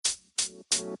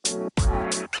All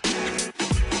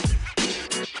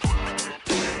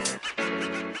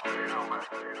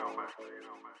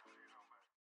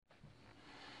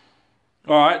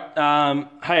right.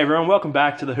 Hey everyone, welcome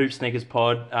back to the Hoop Sneakers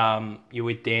Pod. You're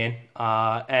with Dan,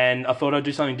 and I thought I'd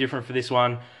do something different for this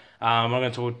one. I'm not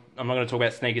going to talk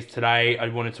about sneakers today. I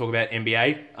want to talk about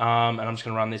NBA, and I'm just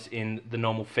going to run this in the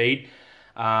normal feed.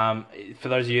 For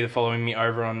those of you that are following me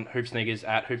over on Hoop Sneakers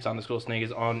at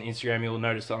hoops_sneakers on Instagram, you'll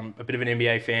notice I'm a bit of an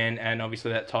NBA fan, and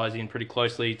obviously that ties in pretty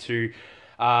closely to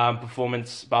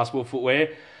performance basketball footwear.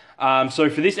 So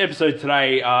for this episode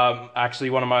today, actually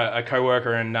one of a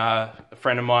co-worker and a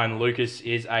friend of mine, Lukas,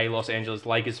 is a Los Angeles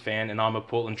Lakers fan, and I'm a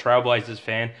Portland Trailblazers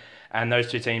fan. And those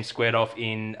two teams squared off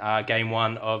in Game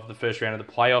 1 of the first round of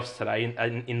the playoffs today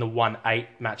in the 1-8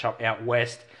 matchup out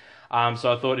west.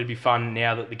 So I thought it'd be fun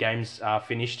now that the game's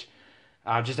finished,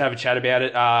 just to have a chat about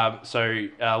it. So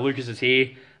Lukas is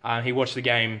here. He watched the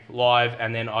game live,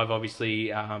 and then I've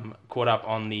obviously caught up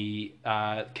on the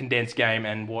condensed game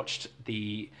and watched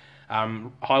the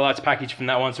highlights package from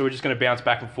that one. So we're just going to bounce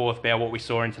back and forth about what we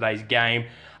saw in today's game.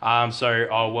 So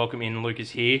I'll welcome in Lukas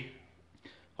here.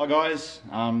 Hi guys,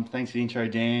 thanks for the intro,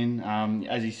 Dan.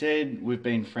 As he said, we've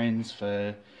been friends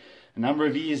for a number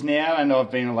of years now, and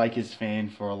I've been a Lakers fan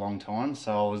for a long time,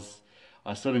 so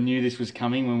I sort of knew this was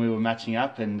coming when we were matching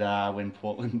up, and when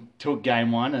Portland took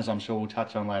Game 1, as I'm sure we'll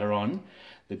touch on later on,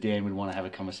 that Dan would want to have a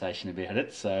conversation about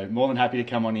it. So more than happy to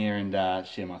come on here and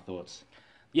share my thoughts.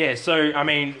 Yeah, so I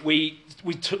mean, we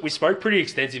spoke pretty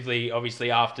extensively,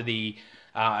 obviously after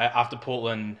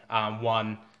Portland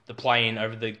won the play-in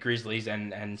over the Grizzlies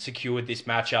and secured this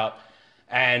matchup,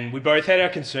 and we both had our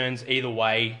concerns either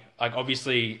way. Like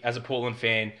obviously, as a Portland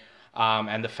fan,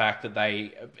 and the fact that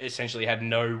they essentially had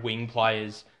no wing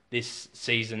players this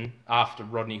season after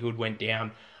Rodney Hood went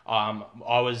down,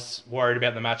 I was worried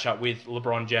about the matchup with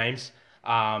LeBron James,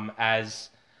 as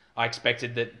I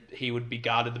expected that he would be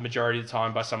guarded the majority of the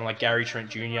time by someone like Gary Trent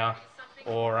Jr.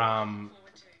 or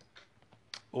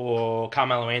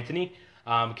Carmelo Anthony,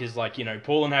 because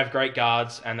Portland have great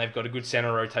guards and they've got a good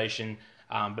center rotation,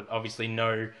 but obviously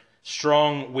no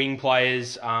strong wing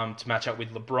players to match up with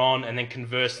LeBron. And then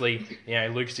conversely,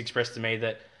 Lukas expressed to me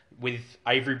that with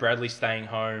Avery Bradley staying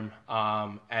home,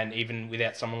 and even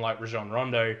without someone like Rajon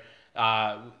Rondo,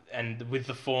 and with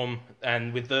the form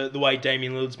and with the way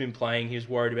Damian Lillard's been playing, he was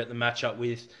worried about the matchup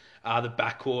with the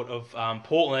backcourt of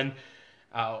Portland,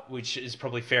 which is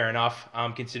probably fair enough,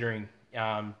 considering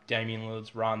Damian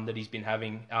Lillard's run that he's been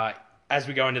having as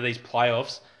we go into these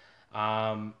playoffs.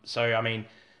 So I mean,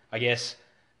 I guess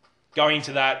going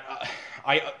into that,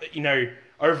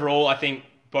 overall, I think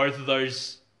both of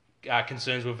those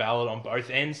concerns were valid on both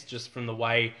ends, just from the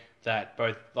way that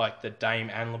both the Dame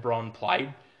and LeBron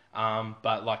played.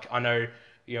 But I know,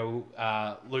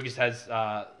 Lukas has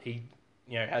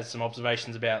has some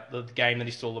observations about the game that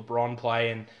he saw LeBron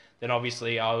play, and then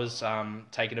obviously I was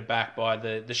taken aback by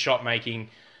the shot making,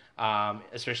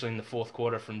 especially in the fourth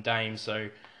quarter from Dame. So,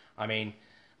 I mean,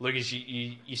 Lukas,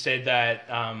 you said that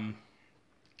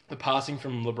the passing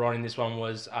from LeBron in this one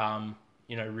was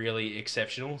really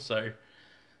exceptional. So,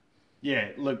 yeah,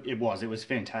 look, it was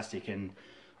fantastic, and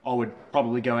I would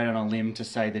probably go out on a limb to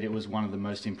say that it was one of the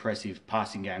most impressive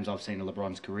passing games I've seen in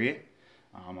LeBron's career.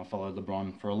 I followed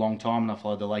LeBron for a long time, and I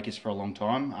followed the Lakers for a long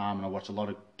time, and I watched a lot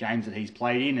of games that he's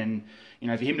played in, and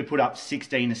for him to put up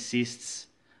 16 assists,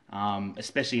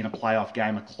 especially in a playoff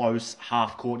game, a close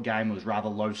half-court game, it was rather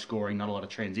low-scoring, not a lot of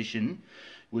transition,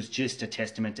 was just a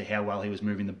testament to how well he was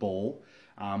moving the ball.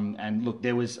 And look,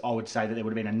 I would say that there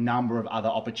would have been a number of other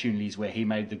opportunities where he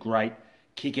made the great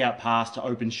kick-out pass to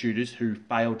open shooters who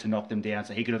failed to knock them down,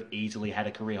 so he could have easily had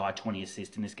a career-high 20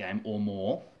 assists in this game or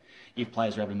more if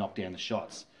players were able to knock down the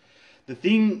shots. The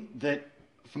thing that,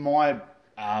 from my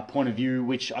point of view,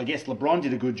 which I guess LeBron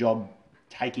did a good job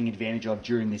taking advantage of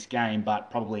during this game, but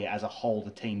probably as a whole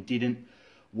the team didn't,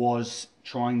 was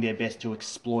trying their best to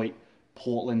exploit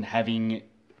Portland having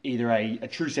either a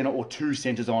true centre or two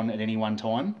centres on at any one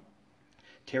time.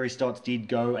 Terry Stotts did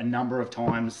go a number of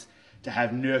times to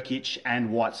have Nurkic and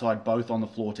Whiteside both on the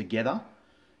floor together.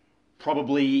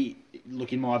 Probably,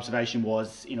 in my observation,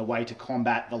 was in a way to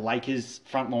combat the Lakers'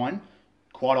 front line,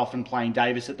 quite often playing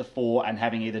Davis at the 4 and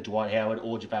having either Dwight Howard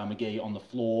or JaVale McGee on the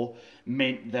floor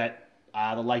meant that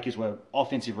the Lakers were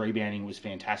offensive rebounding was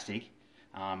fantastic,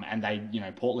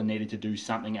 and Portland needed to do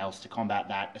something else to combat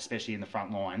that, especially in the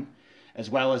front line, as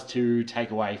well as to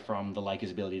take away from the Lakers'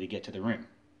 ability to get to the rim.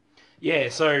 Yeah,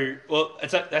 so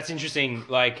that's interesting.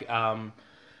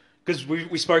 Because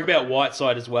we spoke about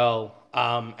Whiteside as well,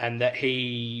 and that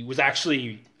he was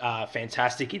actually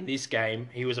fantastic in this game.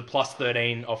 He was a plus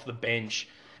 13 off the bench,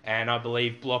 and I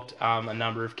believe blocked a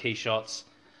number of key shots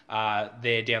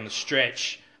there down the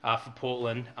stretch for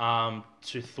Portland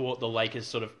to thwart the Lakers'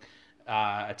 sort of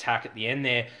attack at the end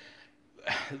there.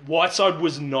 Whiteside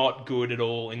was not good at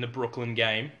all in the Brooklyn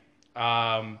game,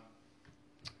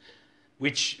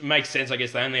 which makes sense. I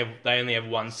guess they only have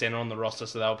one center on the roster,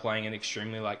 so they were playing an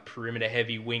extremely like perimeter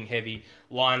heavy, wing heavy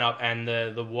lineup, and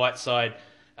the Whiteside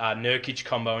Nurkic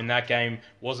combo in that game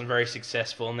wasn't very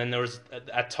successful. And then there was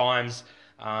at times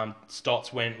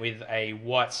Stotts went with a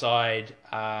Whiteside,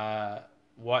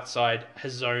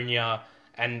 Hazonia,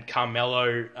 and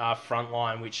Carmelo front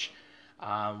line, which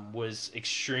was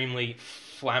extremely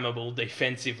flammable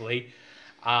defensively.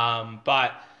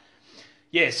 But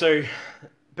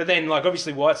then like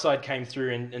obviously Whiteside came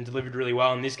through and delivered really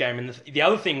well in this game. And the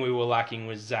other thing we were lacking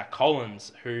was Zach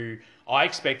Collins, who I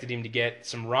expected him to get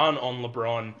some run on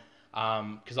LeBron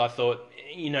because I thought,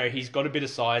 he's got a bit of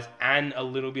size and a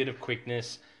little bit of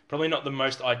quickness. Probably not the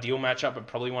most ideal matchup, but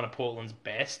probably one of Portland's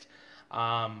best.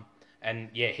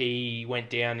 He went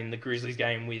down in the Grizzlies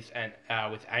game with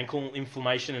ankle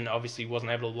inflammation, and obviously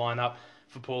wasn't able to line up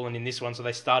for Portland in this one. So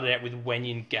they started out with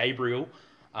Wenyen Gabriel,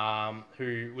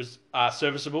 who was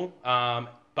serviceable,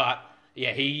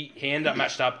 he ended up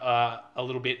matched up a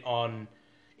little bit on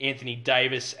Anthony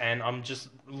Davis, and I'm just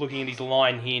looking at his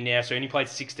line here now. So he only played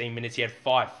 16 minutes. He had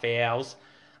 5 fouls,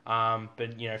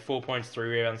 4 points, 3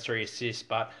 rebounds, 3 assists.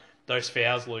 But those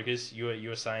fouls, Lucas, you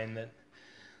were saying that.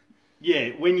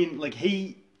 Yeah,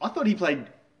 I thought he played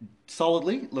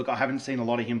solidly. Look, I haven't seen a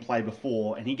lot of him play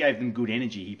before, and he gave them good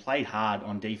energy. He played hard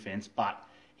on defense, but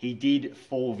he did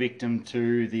fall victim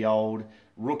to the old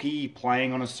rookie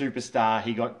playing on a superstar.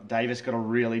 Davis got a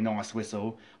really nice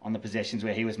whistle on the possessions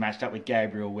where he was matched up with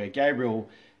Gabriel, where Gabriel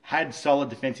had solid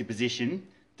defensive position.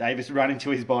 Davis ran into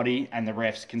his body, and the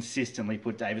refs consistently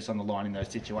put Davis on the line in those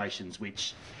situations,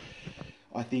 which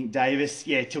I think Davis,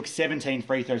 took 17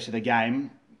 free throws for the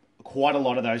game. Quite a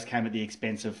lot of those came at the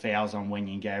expense of fouls on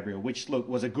Wenyen Gabriel, which,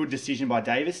 was a good decision by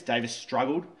Davis. Davis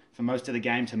struggled for most of the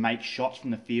game to make shots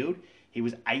from the field. He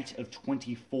was 8 of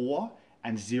 24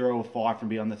 and 0 of 5 from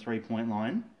beyond the three-point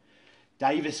line.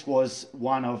 Davis was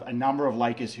one of a number of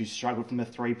Lakers who struggled from the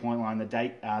three-point line.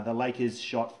 The Lakers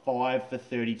shot 5 for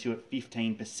 32 at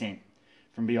 15%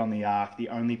 from beyond the arc. The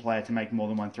only player to make more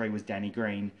than 1 3 was Danny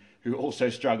Green, who also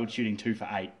struggled shooting 2 for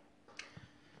 8.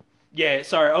 Yeah,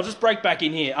 sorry, I'll just break back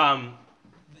in here.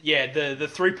 The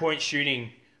 3-point shooting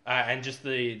and just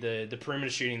the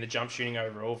perimeter shooting, the jump shooting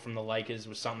overall from the Lakers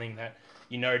was something that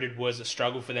you noted was a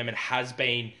struggle for them. It has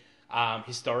been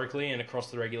historically and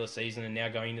across the regular season and now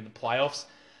going into the playoffs.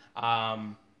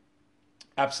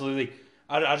 Absolutely.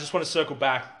 I just want to circle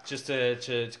back just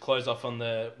to close off on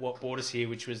what brought us here,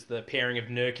 which was the pairing of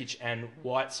Nurkic and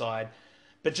Whiteside.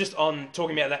 But just on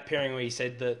talking about that pairing where you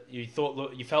said that you felt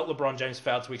LeBron James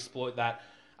failed to exploit that,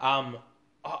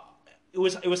 it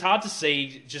was hard to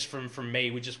see just from me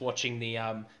with just watching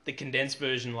the condensed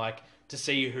version, like to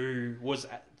see who was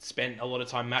spent a lot of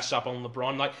time matched up on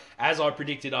LeBron. Like as I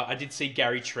predicted, I did see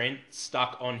Gary Trent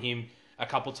stuck on him a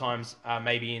couple times,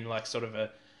 maybe in like sort of a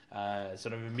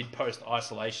mid-post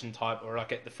isolation type, or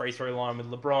like at the free throw line with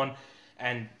LeBron.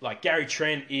 And like Gary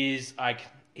Trent is like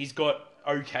he's got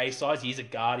okay size. He's a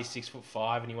guard. He's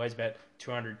 6'5", and he weighs about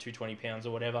 220 pounds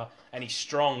or whatever. And he's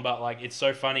strong, but like it's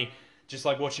so funny, just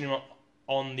like watching him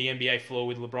on the NBA floor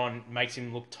with LeBron makes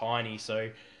him look tiny.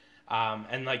 So,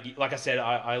 and like I said,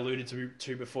 I alluded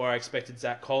to before, I expected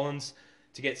Zach Collins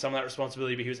to get some of that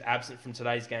responsibility, but he was absent from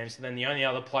today's game. So then the only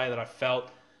other player that I felt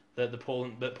that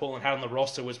Portland had on the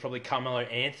roster was probably Carmelo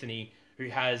Anthony, who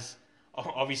has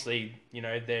obviously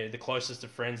they're the closest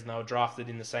of friends, and they were drafted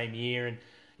in the same year, and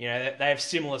they have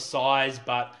similar size,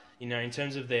 but in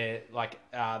terms of their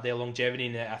longevity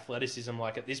and their athleticism,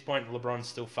 like at this point, LeBron's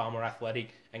still far more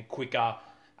athletic and quicker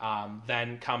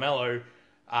than Carmelo.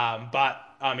 But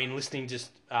I mean, listening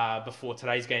just before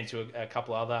today's game to a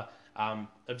couple of other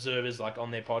observers, like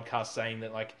on their podcast, saying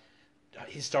that like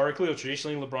historically or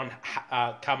traditionally,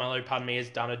 Carmelo, has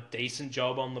done a decent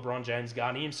job on LeBron James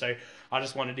guarding him. So I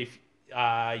just wondered if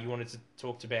you wanted to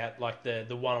talk about like the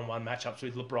one-on-one matchups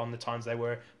with LeBron, the times they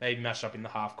were maybe matched up in the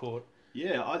half court.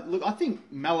 Yeah, I think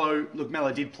Melo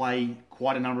did play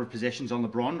quite a number of possessions on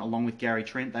LeBron, along with Gary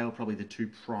Trent. They were probably the 2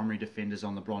 primary defenders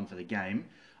on LeBron for the game.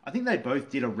 I think they both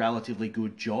did a relatively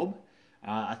good job.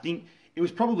 I think it was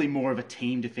probably more of a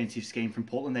team defensive scheme from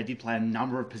Portland. They did play a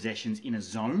number of possessions in a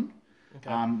zone,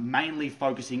 mainly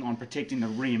focusing on protecting the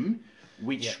rim,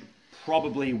 which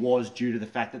probably was due to the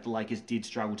fact that the Lakers did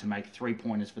struggle to make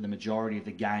 3-pointers for the majority of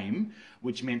the game,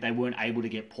 which meant they weren't able to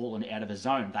get Portland out of a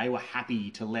zone. They were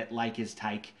happy to let Lakers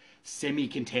take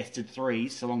semi-contested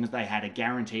threes, so long as they had a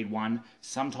guaranteed one,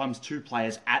 sometimes two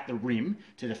players at the rim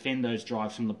to defend those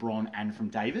drives from LeBron and from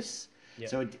Davis. Yep.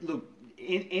 So look,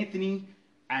 Anthony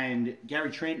and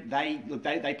Gary Trent,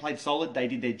 they played solid. They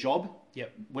did their job.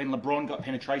 Yep. When LeBron got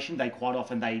penetration, they quite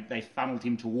often they funneled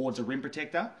him towards a rim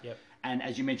protector. Yep. And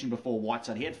as you mentioned before,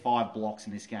 Whiteside, he had 5 blocks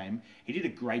in this game. He did a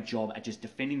great job at just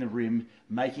defending the rim,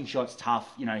 making shots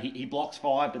tough. You know, he blocks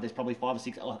 5, but there's probably 5 or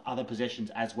 6 other possessions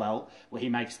as well where he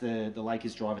makes the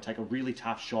Lakers driver take a really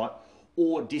tough shot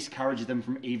or discourages them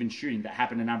from even shooting. That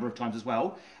happened a number of times as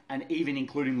well, and even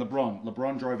including LeBron.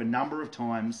 LeBron drove a number of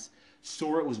times,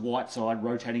 saw it was Whiteside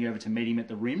rotating over to meet him at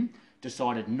the rim,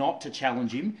 decided not to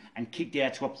challenge him, and kicked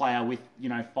out to a player with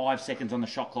 5 seconds on the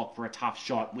shot clock for a tough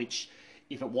shot, which,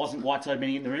 if it wasn't Whiteside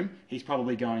being in the room, he's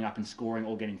probably going up and scoring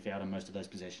or getting fouled on most of those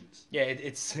possessions. Yeah,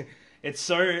 it's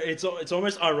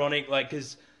almost ironic, like,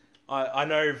 because I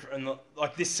know from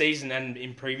like this season and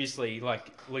in previously,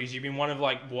 like, Lucas, you've been one of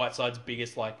like Whiteside's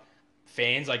biggest like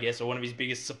fans, I guess, or one of his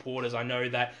biggest supporters. I know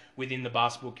that within the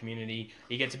basketball community,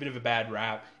 he gets a bit of a bad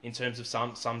rap in terms of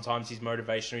sometimes his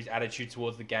motivation or his attitude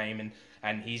towards the game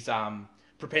and his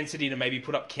propensity to maybe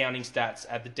put up counting stats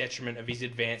at the detriment of his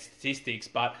advanced statistics,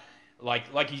 but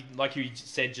like you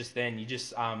said just then, you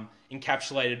just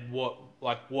encapsulated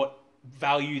what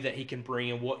value that he can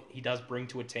bring and what he does bring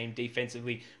to a team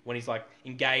defensively when he's like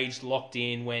engaged, locked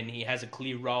in, when he has a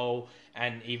clear role,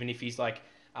 and even if he's like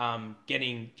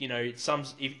getting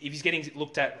if he's getting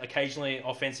looked at occasionally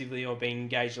offensively or being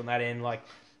engaged on that end, like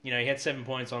he had 7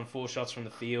 points on 4 shots from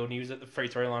the field and he was at the free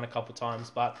throw line a couple of times,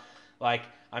 but like,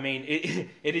 I mean,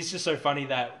 it is just so funny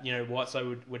that,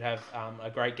 Whiteside would have a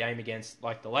great game against,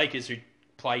 like, the Lakers, who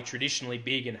play traditionally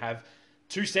big and have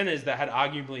 2 centers that had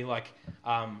arguably, like,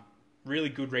 really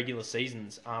good regular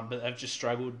seasons, but have just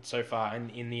struggled so far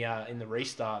in the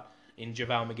restart in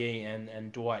JaVale McGee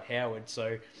and Dwight Howard.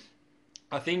 So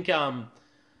I think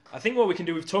what we can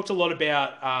do, we've talked a lot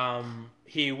about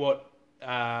here what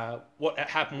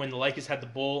happened when the Lakers had the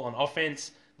ball on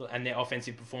offense, and their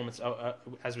offensive performance,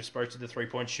 as we spoke to the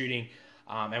 3-point shooting,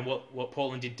 and what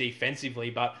Portland did defensively.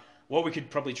 But what we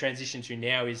could probably transition to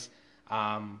now is,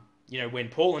 when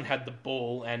Portland had the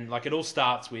ball, and like it all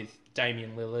starts with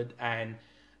Damian Lillard, and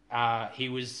he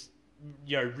was,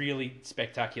 really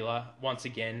spectacular once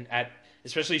again at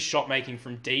especially shot making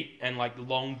from deep and like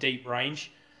long deep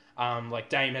range. Like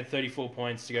Dame had 34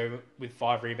 points to go with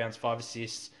 5 rebounds, 5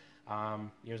 assists.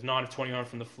 He was 9 of 21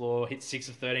 from the floor, hit 6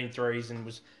 of 13 threes, and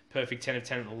was perfect 10 of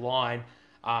 10 at the line.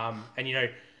 And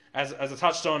as I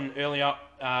touched on earlier,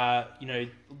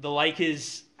 the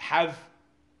Lakers have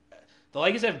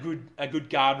a good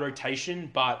guard rotation,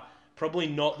 but probably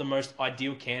not the most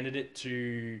ideal candidate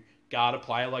to guard a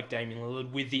player like Damian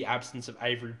Lillard with the absence of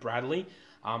Avery Bradley.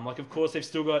 Of course, they've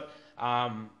still got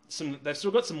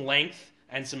some length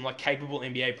and some like capable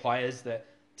NBA players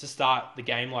to start the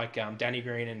game, like Danny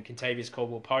Green and Kentavious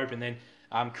Caldwell-Pope, and then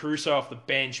Caruso off the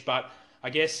bench. But I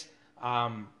guess,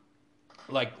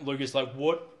 Lucas,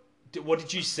 what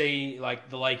did you see, like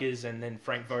the Lakers and then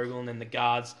Frank Vogel and then the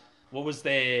guards? What was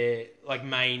their like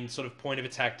main sort of point of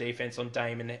attack defense on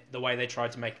Dame, and the way they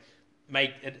tried to make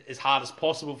it as hard as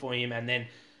possible for him, and then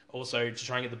also to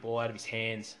try and get the ball out of his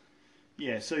hands?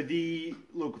 Yeah, so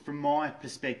from my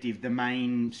perspective, the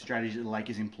main strategy that the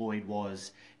Lakers employed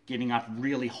was getting up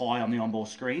really high on the on-ball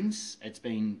screens. It's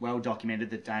been well documented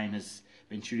that Dame has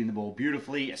been shooting the ball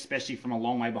beautifully, especially from a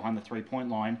long way behind the three-point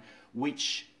line,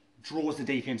 which draws the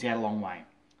defense out a long way.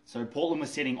 So Portland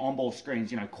was setting on-ball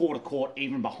screens, court to court,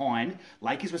 even behind.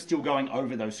 Lakers were still going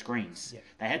over those screens. Yeah.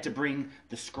 They had to bring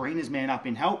the screener's man up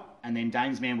in help, and then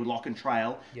Dame's man would lock and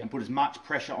trail and put as much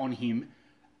pressure on him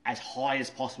as high as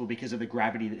possible because of the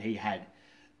gravity that he had.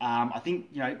 I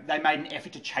think, they made an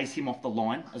effort to chase him off the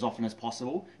line as often as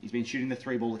possible. He's been shooting the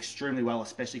 3-ball extremely well,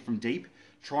 especially from deep,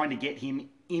 trying to get him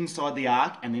inside the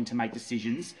arc and then to make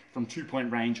decisions from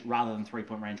 2-point range rather than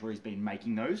 3-point range where he's been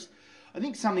making those. I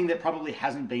think something that probably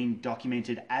hasn't been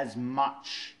documented as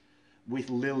much with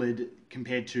Lillard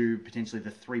compared to potentially the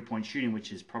 3-point shooting,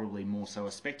 which is probably more so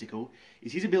a spectacle,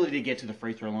 is his ability to get to the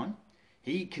free throw line.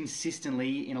 He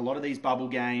consistently, in a lot of these bubble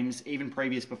games, even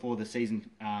previous before the season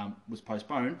was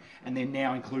postponed, and then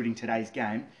now including today's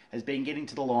game, has been getting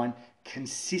to the line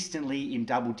consistently in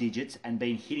double digits and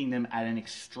been hitting them at an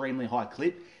extremely high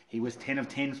clip. He was 10 of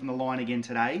 10 from the line again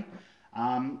today.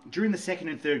 During the second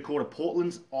and third quarter,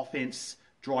 Portland's offense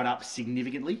dried up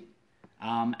significantly,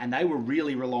 and they were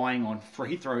really relying on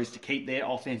free throws to keep their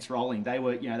offense rolling. They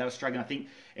were struggling. I think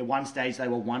at one stage they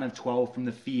were 1 of 12 from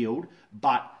the field,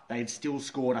 but they had still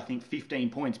scored, I think, 15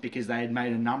 points because they had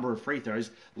made a number of free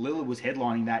throws. Lillard was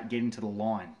headlining that, getting to the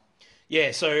line.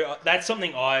 Yeah, so that's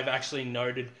something I've actually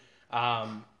noted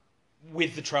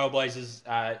with the Trailblazers,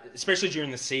 especially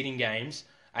during the seeding games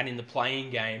and in the playing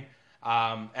game.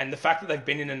 And the fact that they've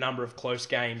been in a number of close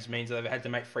games means that they've had to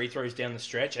make free throws down the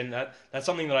stretch. And that's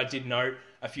something that I did note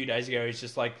a few days ago, is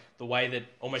just like the way that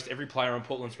almost every player on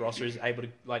Portland's roster is able to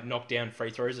like knock down free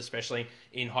throws, especially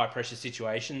in high pressure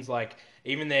situations. Like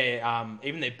even their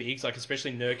bigs, like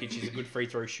especially Nurkic is a good free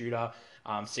throw shooter.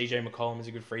 CJ McCollum is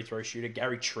a good free throw shooter.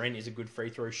 Gary Trent is a good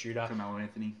free throw shooter.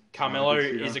 Carmelo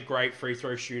is a great free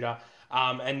throw shooter.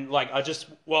 And like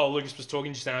while Lucas was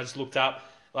talking just then, I just looked up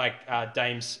like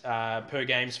Dame's per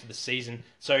games for the season.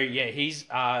 So yeah, he's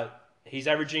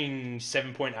averaging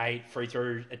 7.8 free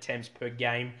throw attempts per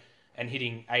game and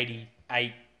hitting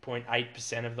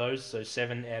 88.8% of those. So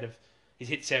he's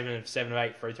hit 7 of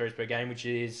 8 free throws per game, which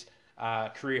is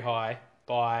career high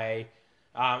by.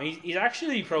 He's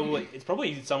actually it's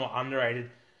probably somewhat underrated.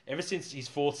 Ever since his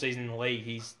 4th season in the league,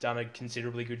 he's done a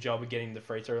considerably good job of getting the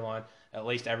free throw line, at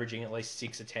least averaging at least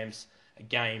 6 attempts a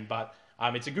game. But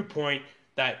it's a good point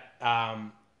that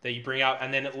you bring up,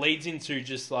 and then it leads into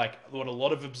just like what a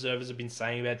lot of observers have been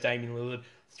saying about Damian Lillard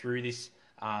through this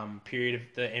period of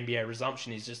the NBA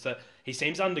resumption, is just that he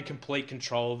seems under complete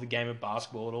control of the game of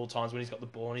basketball at all times when he's got the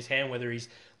ball in his hand, whether he's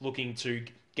looking to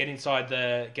get inside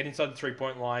the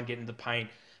 3-point line, get into the paint,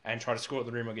 and try to score at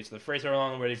the rim or get to the free throw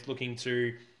line, where he's looking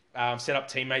to set up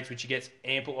teammates, which he gets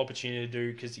ample opportunity to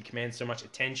do because he commands so much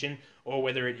attention, or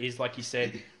whether it is, like you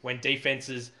said, when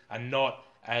defenses are not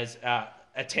as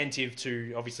attentive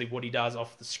to obviously what he does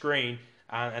off the screen,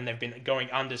 and they've been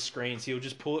going under screens, he'll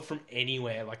just pull it from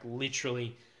anywhere, like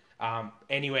literally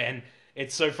anywhere. And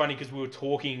it's so funny because we were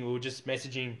just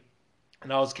messaging,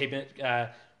 and I was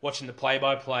watching the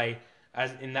play-by-play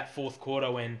as in that 4th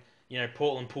quarter when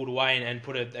Portland pulled away and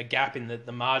put a gap in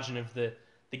the margin of the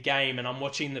game, and I'm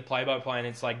watching the play-by-play, and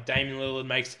it's like Damian Lillard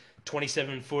makes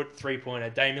 27-foot three-pointer,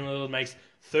 Damian Lillard makes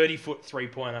 30-foot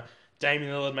three-pointer,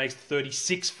 Damian Lillard makes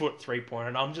 36-foot three-pointer,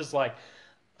 and I'm just like,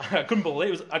 I couldn't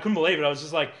believe it. I was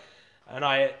just like, and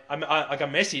I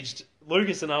messaged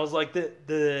Lucas, and I was like,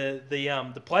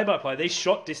 the play-by-play, these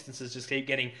shot distances just keep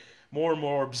getting more and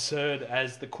more absurd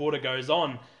as the quarter goes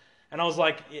on. And I was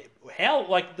like, how,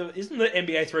 like, isn't the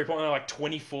NBA three-point line like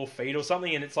 24 feet or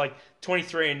something? And it's like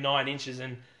 23 and 9 inches.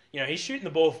 And, he's shooting the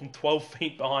ball from 12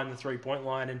 feet behind the three-point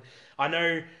line. And I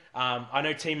know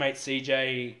teammate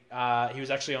CJ, he was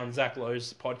actually on Zach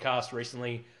Lowe's podcast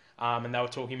recently, and they were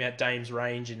talking about Dame's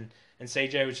range. And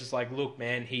CJ was just like, look,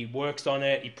 man, he works on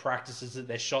it. He practices it.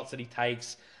 There's shots that he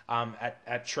takes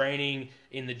at training,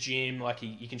 in the gym. Like,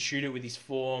 he can shoot it with his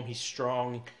form. He's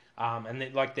strong. And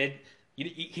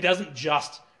he doesn't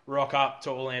just rock up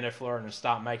to Orlando, Florida and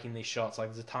start making these shots. Like,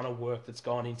 there's a ton of work that's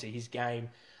gone into his game,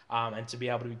 and to be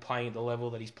able to be playing at the level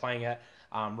that he's playing at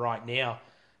right now.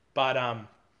 But I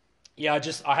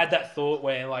had that thought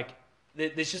where like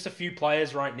there's just a few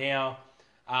players right now,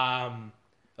 and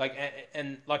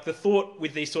the thought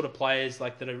with these sort of players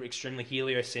like that are extremely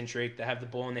heliocentric, that have the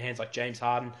ball in their hands, like James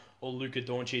Harden or Luka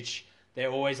Doncic,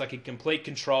 they're always like in complete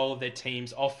control of their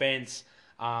team's offense.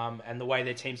 And the way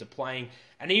their teams are playing,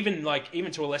 and even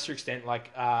to a lesser extent,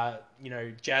 like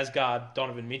Jazz guard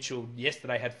Donovan Mitchell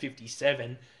yesterday had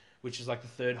 57, which is like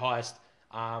the 3rd highest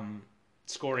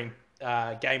scoring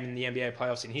game in the NBA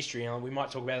playoffs in history. And we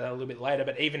might talk about that a little bit later.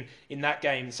 But even in that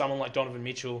game, someone like Donovan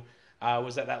Mitchell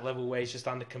was at that level where he's just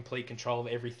under complete control of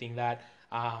everything that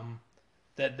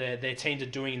their teams are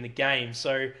doing in the game.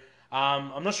 So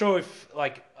I'm not sure if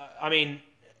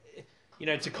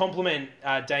to complement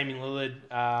Damian Lillard,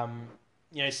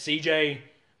 CJ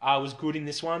was good in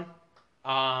this one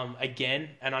again.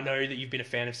 And I know that you've been a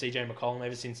fan of CJ McCollum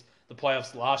ever since the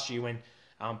playoffs last year when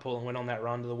Portland went on that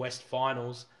run to the West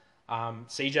Finals.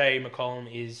 CJ McCollum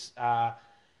is,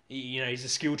 he's a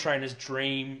skill trainer's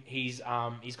dream. He's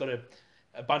got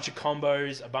a bunch of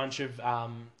combos, a bunch of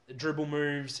dribble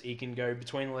moves. He can go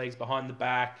between the legs, behind the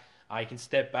back. He can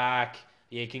step back.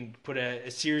 He can put a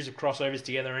series of crossovers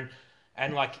together,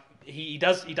 and like he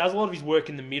does a lot of his work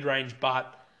in the mid range,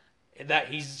 but that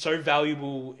he's so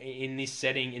valuable in this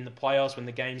setting in the playoffs when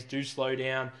the games do slow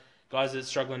down, guys that are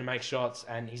struggling to make shots,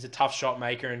 and he's a tough shot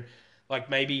maker. And like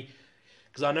maybe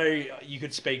because I know you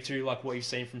could speak to like what you've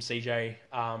seen from CJ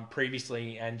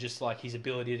previously, and just like his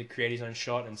ability to create his own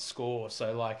shot and score.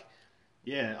 So like,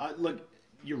 yeah, look,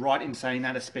 you're right in saying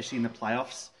that, especially in the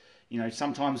playoffs.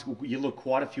 Sometimes you look,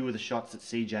 quite a few of the shots that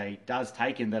CJ does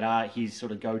take and that are his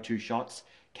sort of go-to shots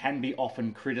can be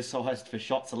often criticised for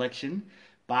shot selection.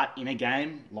 But in a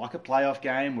game, like a playoff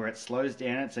game where it slows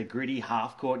down, it's a gritty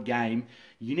half-court game,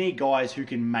 you need guys who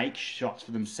can make shots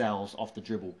for themselves off the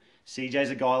dribble. CJ's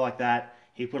a guy like that.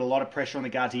 He put a lot of pressure on the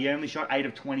guards. He only shot 8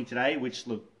 of 20 today, which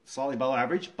looked slightly below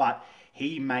average, but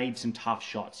he made some tough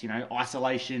shots.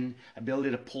 Isolation,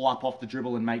 ability to pull up off the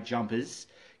dribble and make jumpers,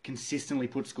 consistently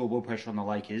put scoreboard pressure on the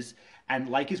Lakers, and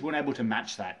Lakers weren't able to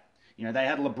match that. They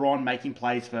had LeBron making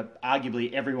plays for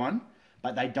arguably everyone,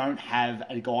 but they don't have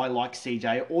a guy like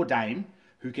CJ or Dame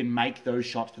who can make those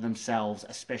shots for themselves,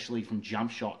 especially from jump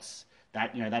shots.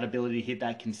 That ability to hit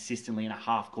that consistently in a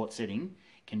half-court setting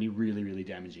can be really, really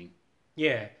damaging.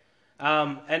 Yeah.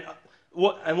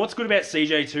 What's good about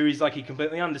CJ too is he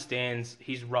completely understands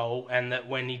his role, and that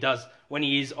when he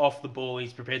is off the ball,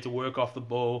 he's prepared to work off the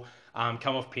ball,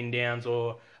 come off pin downs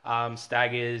or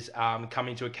staggers, come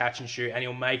into a catch and shoot, and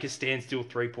he'll make a standstill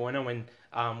 3-pointer when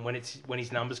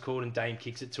his number's called and Dame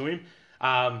kicks it to him.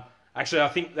 Actually, I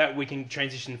think that we can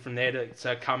transition from there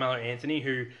to Carmelo Anthony,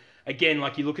 who, again,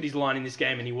 you look at his line in this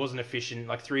game and he wasn't efficient,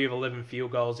 3 of 11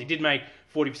 field goals. He did make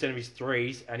 40% of his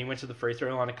threes, and he went to the free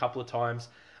throw line a couple of times.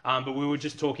 But we were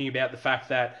just talking about the fact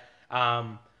that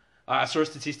I saw a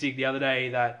statistic the other day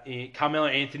that Carmelo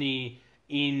Anthony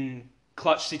in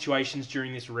clutch situations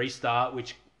during this restart,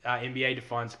 which NBA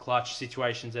defines clutch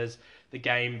situations as the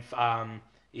game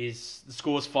is the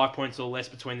score's 5 points or less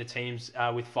between the teams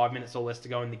with 5 minutes or less to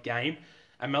go in the game.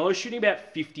 And Melo's shooting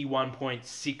about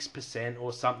 51.6%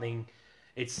 or something.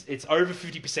 It's over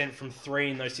 50% from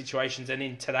three in those situations. And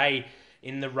in today,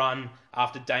 in the run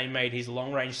after Dame made his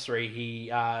long range three,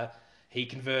 he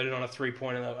converted on a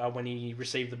 3-pointer when he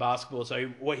received the basketball. So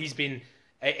what he's been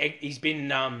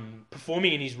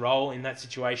performing in his role in that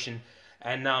situation.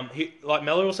 And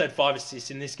Melo also had 5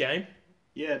 assists in this game.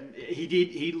 Yeah, he did.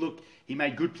 He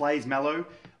made good plays, Melo.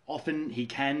 Often he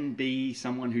can be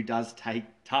someone who does take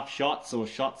tough shots or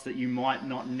shots that you might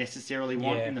not necessarily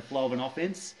want in the flow of an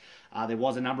offense. There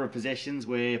was a number of possessions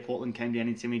where Portland came down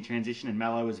in semi-transition and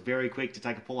Melo was very quick to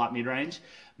take a pull-up mid-range.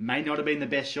 May not have been the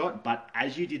best shot, but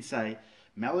as you did say,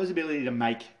 Melo's ability to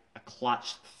make a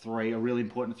clutch three, a really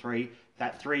important three,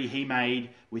 that three he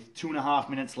made with 2.5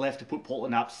 minutes left to put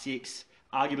Portland up 6,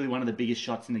 arguably one of the biggest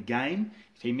shots in the game.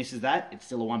 If he misses that, it's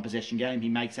still a one-possession game. He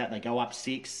makes that, they go up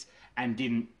 6 and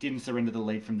didn't surrender the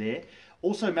lead from there.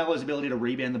 Also, Melo's ability to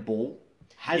rebound the ball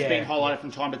has been highlighted from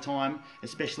time to time,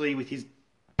 especially with his...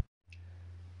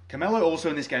 Carmelo also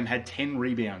in this game had 10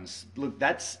 rebounds. Look,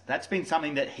 that's been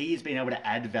something that he has been able to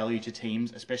add value to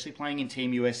teams, especially playing in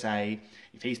Team USA.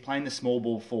 If he's playing the small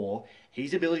ball 4,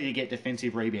 his ability to get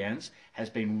defensive rebounds has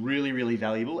been really, really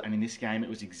valuable, and in this game it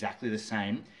was exactly the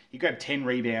same. He grabbed 10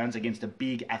 rebounds against a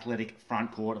big athletic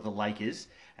front court of the Lakers,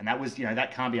 and that was,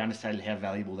 that can't be understated how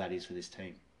valuable that is for this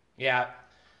team. Yeah,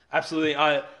 absolutely.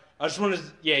 I just wanted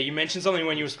to, you mentioned something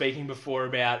when you were speaking before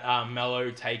about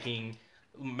Melo taking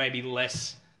maybe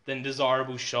less than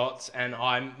desirable shots, and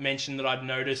I mentioned that I'd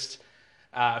noticed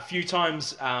a few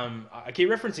times, I keep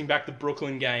referencing back the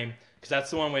Brooklyn game, because that's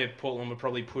the one where Portland were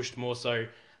probably pushed more so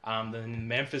than the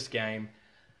Memphis game.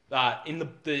 In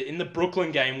the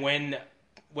Brooklyn game, when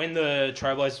the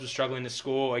Trailblazers were struggling to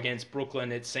score against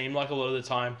Brooklyn, it seemed like a lot of the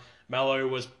time Melo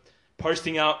was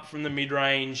posting up from the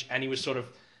mid-range, and he was sort of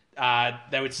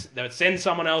they would send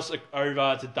someone else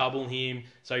over to double him,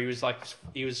 so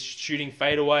he was shooting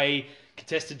fadeaway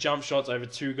contested jump shots over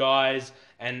 2 guys,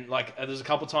 and there's a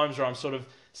couple times where I'm sort of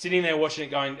sitting there watching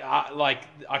it going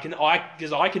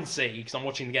because I can see, because I'm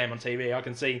watching the game on TV, I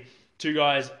can see 2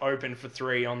 guys open for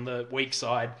 3 on the weak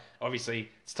side. Obviously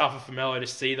it's tougher for Melo to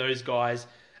see those guys.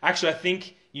 Actually, I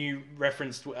think you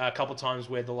referenced a couple times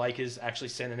where the Lakers actually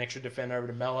sent an extra defender over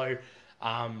to Melo.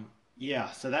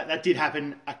 So that did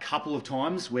happen a couple of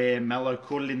times where Melo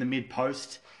caught it in the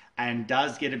mid-post and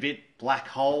does get a bit black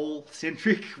hole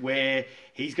centric, where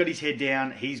he's got his head down,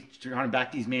 he's trying to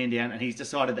back his man down, and he's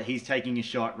decided that he's taking a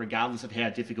shot regardless of how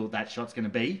difficult that shot's going to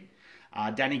be.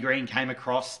 Danny Green came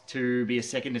across to be a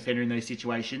second defender in those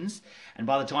situations, and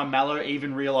by the time Melo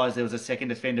even realised there was a second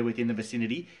defender within the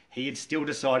vicinity, he had still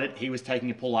decided he was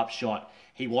taking a pull-up shot.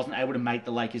 He wasn't able to make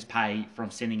the Lakers pay from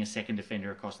sending a second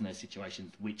defender across in those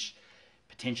situations, which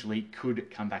potentially could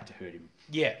come back to hurt him.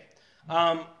 Yeah.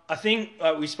 I think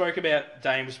we spoke about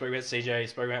Dame, we spoke about CJ, we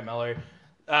spoke about Melo,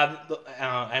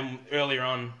 and earlier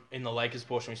on in the Lakers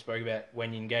portion we spoke about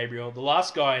Wenyen Gabriel. The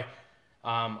last guy,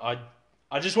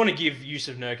 I just want to give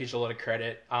Yusuf Nurkic a lot of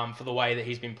credit for the way that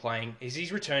he's been playing.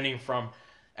 He's returning from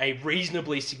a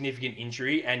reasonably significant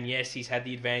injury, and yes, he's had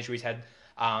the advantage where he's had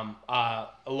a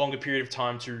longer period of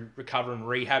time to recover and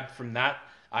rehab from that.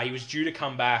 He was due to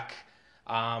come back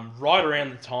right around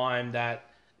the time that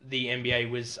the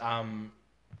NBA was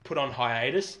put on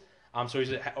hiatus. So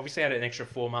he's obviously had an extra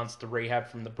 4 months to rehab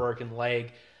from the broken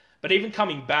leg. But even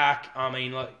coming back,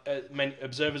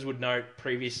 observers would note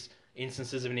previous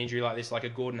instances of an injury like this, like a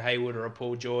Gordon Hayward or a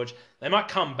Paul George, they might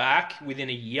come back within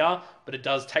a year, but it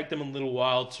does take them a little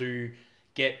while to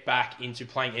get back into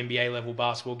playing NBA level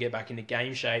basketball, get back into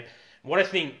game shape. What I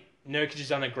think Nurkic has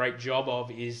done a great job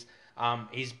of is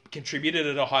he's contributed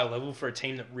at a high level for a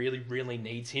team that really, really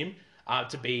needs him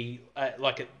to be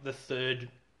the third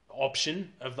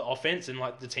option of the offense and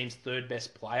like the team's third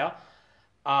best player.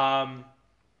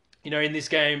 In this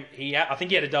game, I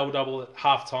think he had a double-double at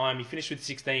halftime. He finished with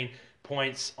 16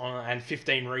 points and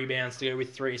 15 rebounds to go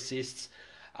with 3 assists.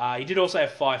 He did also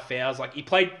have 5 fouls. Like, he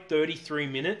played 33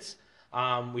 minutes,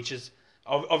 which is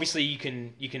obviously you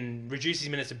can reduce his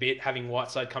minutes a bit having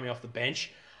Whiteside coming off the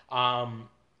bench.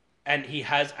 And he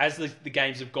has, as the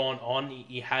games have gone on,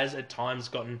 he has at times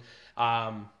gotten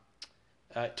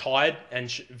tired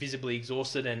and visibly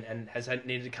exhausted and has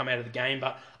needed to come out of the game.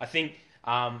 But I think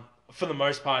for the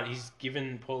most part, he's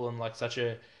given Portland like such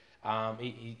a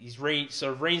he's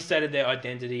sort of reinstated their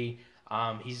identity.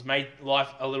 He's made life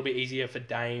a little bit easier for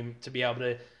Dame to be able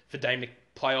to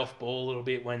play off ball a little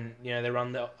bit when they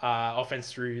run the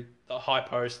offense through the high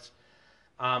post.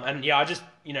 I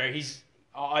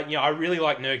really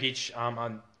like Nurkic.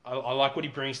 I like what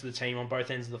he brings to the team on both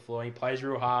ends of the floor. He plays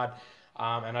real hard,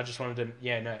 and I just wanted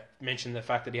to mention the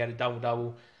fact that he had a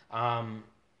double-double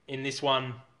in this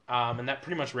one, and that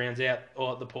pretty much rounds out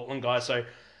the Portland guys. So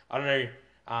I don't know.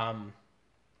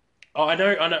 I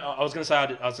know. I was going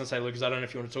to say, Lucas. I don't know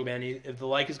if you want to talk about any of the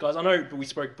Lakers guys. I know, but we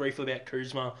spoke briefly about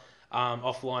Kuzma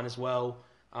offline as well,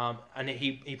 and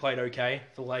he played okay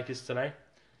for the Lakers today.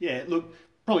 Yeah, look.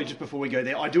 Probably just before we go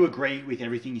there, I do agree with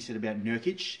everything you said about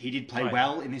Nurkic. He did play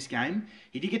well in this game.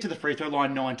 He did get to the free throw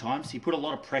line 9 times. He put a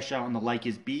lot of pressure on the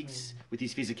Lakers' bigs with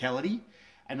his physicality.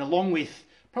 And along with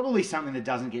probably something that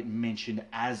doesn't get mentioned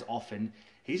as often,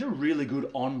 he's a really good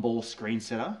on-ball screen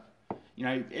setter.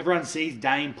 Everyone sees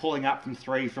Dame pulling up from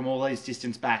 3 from all these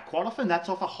distance back. Quite often that's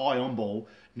off a high on-ball.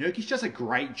 Nurkic does a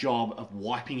great job of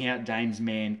wiping out Dame's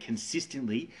man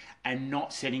consistently and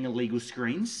not setting illegal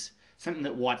screens. Something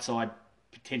that Whiteside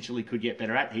potentially could get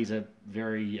better at. He's a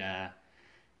very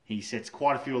he sets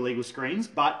quite a few illegal screens,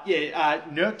 but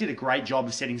Nurk did a great job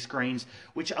of setting screens,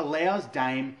 which allows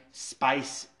Dame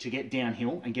space to get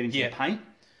downhill and get into the paint.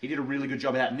 He did a really good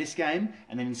job of that in this game,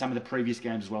 and then in some of the previous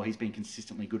games as well. He's been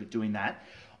consistently good at doing that.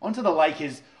 Onto the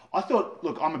Lakers, I thought,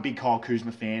 look, I'm a big Kyle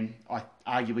Kuzma fan. I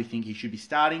arguably think he should be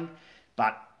starting,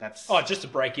 but that's... Oh, just to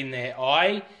break in there,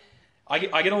 I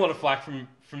get a lot of flack from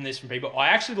people. I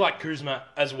actually like Kuzma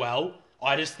as well.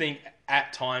 I just think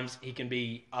at times he can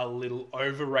be a little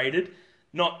overrated.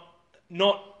 Not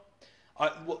that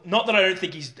I don't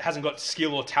think he hasn't got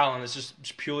skill or talent. It's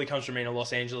just purely comes from being a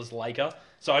Los Angeles Laker.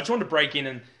 So I just wanted to break in,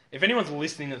 and if anyone's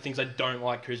listening that thinks I don't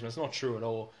like Kuzma, it's not true at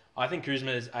all. I think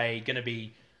Kuzma is going to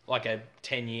be like a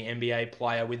 10-year NBA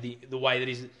player with the way that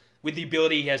he's... with the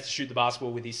ability he has to shoot the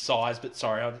basketball with his size. But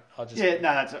sorry, I'll just... Yeah,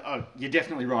 no, you're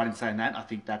definitely right in saying that. I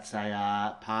think that's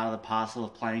a part of the parcel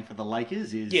of playing for the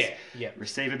Lakers is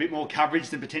receive a bit more coverage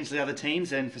than potentially other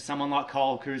teams. And for someone like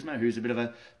Kyle Kuzma, who's a bit of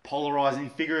a polarizing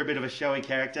figure, a bit of a showy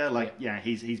character,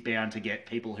 he's bound to get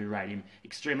people who rate him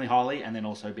extremely highly, and then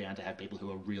also bound to have people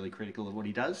who are really critical of what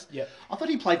he does. Yeah. I thought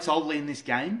he played solidly in this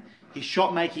game. His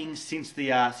shot making since the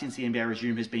NBA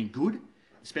regime has been good,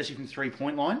 especially from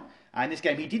 3-point line. In this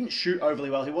game, he didn't shoot overly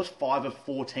well. He was 5 of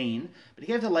 14, but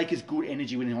he gave the Lakers good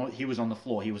energy when he was on the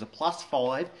floor. He was a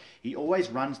 +5. He always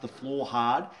runs the floor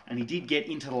hard, and he did get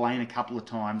into the lane a couple of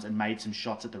times and made some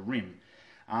shots at the rim.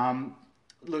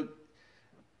 Look,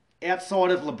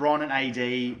 outside of LeBron and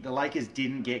AD, the Lakers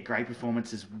didn't get great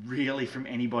performances really from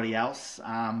anybody else.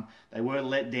 They were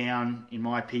let down, in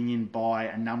my opinion, by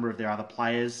a number of their other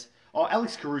players.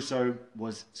 Alex Caruso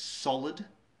was solid.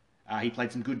 He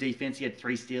played some good defense. He had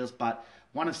 3 steals, but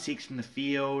 1 of 6 from the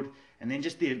field. And then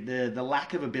just the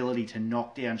lack of ability to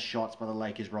knock down shots by the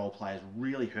Lakers role players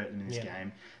really hurt them in this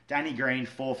game. Danny Green,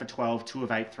 4 for 12, 2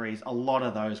 of 8 threes. A lot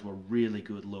of those were really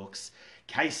good looks.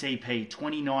 KCP,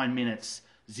 29 minutes,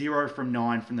 0 from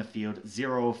 9 from the field,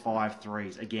 0 of 5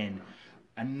 threes. Again,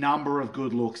 a number of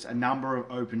good looks, a number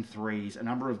of open threes, a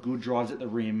number of good drives at the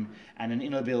rim, and an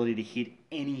inability to hit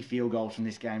any field goals from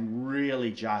this game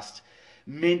really just...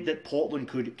 meant that Portland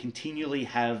could continually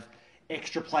have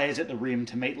extra players at the rim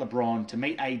to meet LeBron, to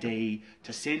meet AD,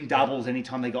 to send doubles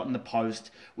anytime they got in the post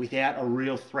without a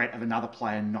real threat of another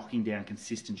player knocking down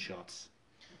consistent shots.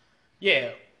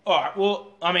 Yeah. All right.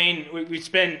 Well, I mean, we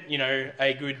spent,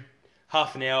 a good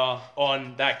half an hour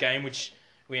on that game, which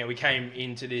we came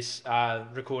into this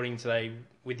recording today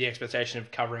with the expectation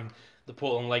of covering the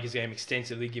Portland Lakers game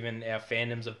extensively, given our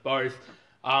fandoms of both.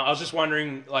 I was just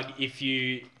wondering,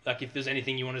 if there's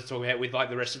anything you wanted to talk about with like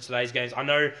the rest of today's games. I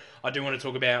know I do want to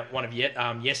talk about one of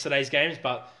yesterday's games,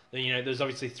 but there's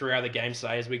obviously 3 other games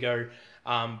today as we go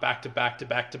back to back to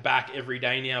back to back every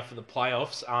day now for the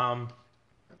playoffs.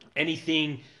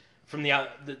 Anything from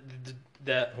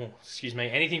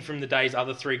anything from the day's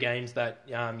other 3 games that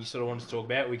you sort of wanted to talk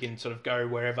about? We can sort of go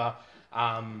wherever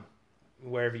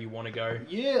you want to go.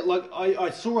 Yeah, like I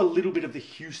saw a little bit of the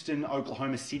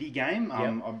Houston-Oklahoma City game.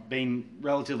 Yep. I've been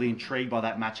relatively intrigued by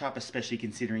that matchup, especially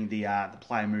considering the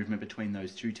player movement between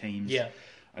those 2 teams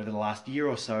over the last year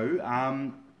or so.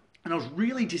 And I was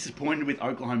really disappointed with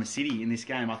Oklahoma City in this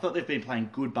game. I thought they've been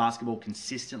playing good basketball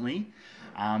consistently.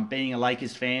 Being a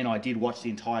Lakers fan, I did watch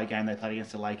the entire game they played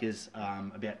against the Lakers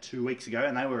about 2 weeks ago,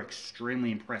 and they were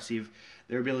extremely impressive.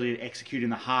 Their ability to execute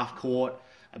in the half court,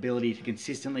 ability to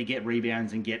consistently get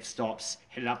rebounds and get stops,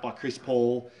 headed up by Chris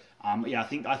Paul. I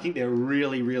think they're a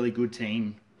really, really good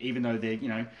team, even though they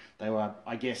were,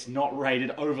 I guess, not rated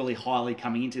overly highly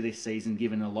coming into this season,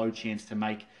 given a low chance to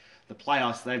make the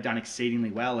playoffs. They've done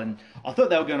exceedingly well, and I thought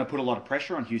they were going to put a lot of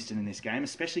pressure on Houston in this game,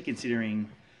 especially considering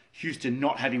Houston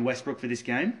not having Westbrook for this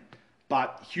game.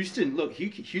 But Houston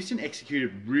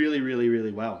executed really, really,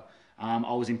 really well.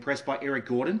 I was impressed by Eric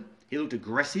Gordon. He looked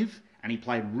aggressive, and he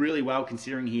played really well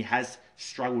considering he has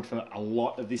struggled for a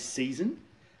lot of this season.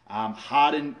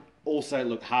 Harden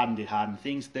did Harden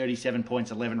things. 37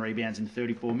 points, 11 rebounds in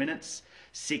 34 minutes.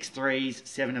 6 threes,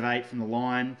 7 of 8 from the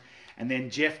line. And then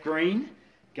Jeff Green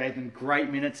gave them great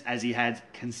minutes as he had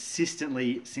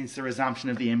consistently since the resumption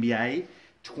of the NBA.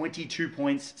 22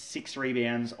 points, 6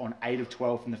 rebounds on 8 of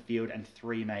 12 from the field and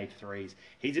 3 made threes.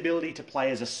 His ability to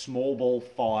play as a small ball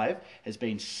 5 has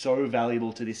been so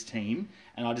valuable to this team,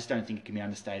 and I just don't think it can be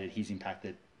understated, his impact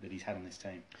that he's had on this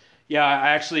team.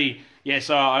 Yeah,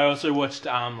 so I also watched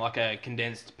like a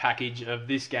condensed package of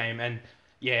this game, and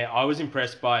I was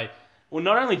impressed by,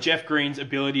 not only Jeff Green's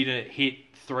ability to hit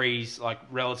threes, like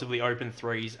relatively open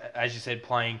threes, as you said,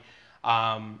 playing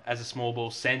as a small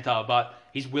ball center, but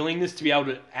his willingness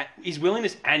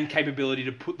and capability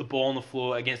to put the ball on the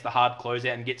floor against the hard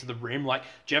closeout and get to the rim. Like,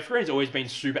 Jeff Green's always been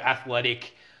super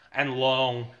athletic and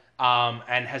long,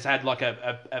 and has had like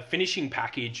a finishing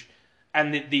package.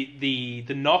 And the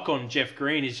knock on Jeff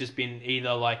Green has just been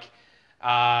either like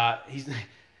he's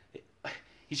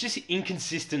just an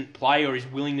inconsistent play, or his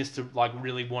willingness to like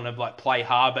really want to like play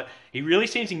hard. But he really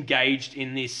seems engaged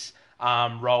in this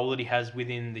role that he has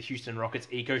within the Houston Rockets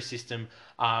ecosystem,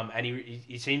 and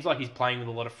he seems like he's playing with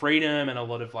a lot of freedom and a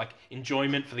lot of like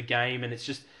enjoyment for the game. And it's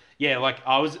just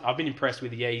I've been impressed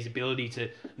with his ability to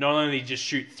not only just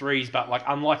shoot threes, but like,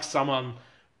 unlike someone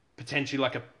potentially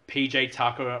like a PJ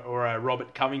Tucker or a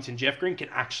Robert Covington, Jeff Green can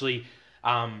actually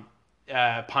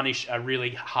punish a really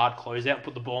hard closeout,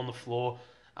 put the ball on the floor,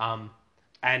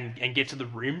 and get to the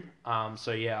rim. I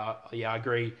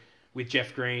agree with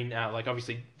Jeff Green. Like,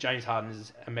 obviously James Harden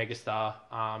is a megastar,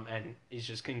 and is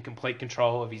just in complete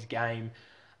control of his game.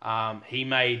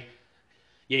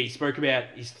 He spoke about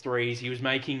his threes. He was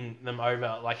making them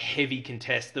over like heavy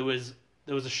contests. There was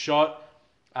a shot,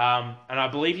 and I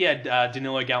believe he had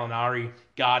Danilo Gallinari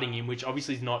guarding him, which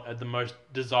obviously is not the most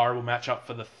desirable matchup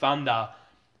for the Thunder.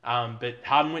 But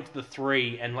Harden went to the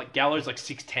 3, and like Gallo's like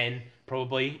 6'10"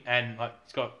 probably, and like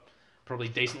he's got probably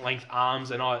decent length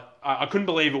arms, and I couldn't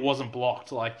believe it wasn't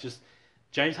blocked. Like, just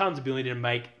James Harden's ability to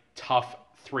make tough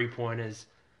 3-pointers.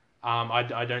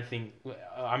 I don't think.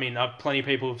 I mean, plenty of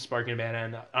people have spoken about it,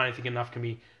 and I don't think enough can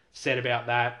be said about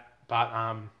that.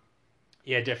 But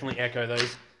definitely echo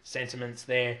those sentiments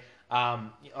there.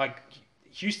 Like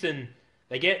Houston,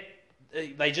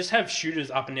 they just have shooters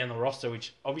up and down the roster,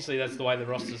 which obviously that's the way the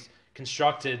roster's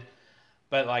constructed.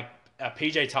 But like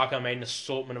PJ Tucker made an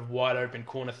assortment of wide open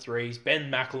corner threes. Ben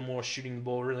McLemore shooting the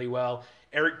ball really well.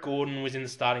 Eric Gordon was in the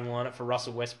starting lineup for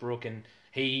Russell Westbrook, and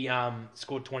he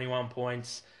scored 21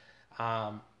 points.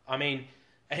 I mean,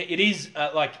 it is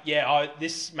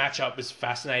this matchup was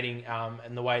fascinating,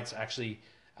 and the way it's actually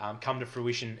come to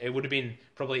fruition. It would have been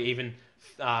probably even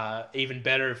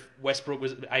better if Westbrook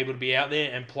was able to be out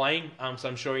there and playing. So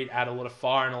I'm sure he'd add a lot of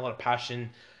fire and a lot of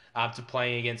passion to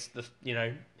playing against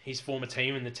his former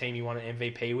team and the team he won an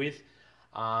MVP with.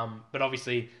 But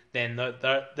obviously, then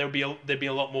there'd be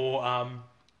a lot more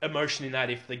emotion in that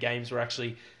if the games were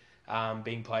actually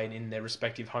being played in their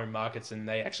respective home markets and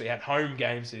they actually had home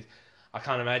games. I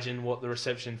can't imagine what the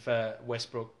reception for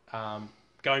Westbrook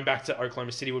going back to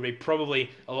Oklahoma City would be.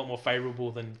 Probably a lot more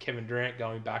favourable than Kevin Durant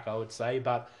going back, I would say.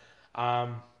 But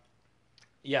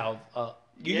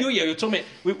You're talking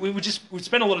about. We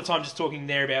spent a lot of time just talking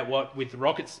there about what with the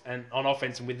Rockets and on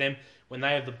offense and with them when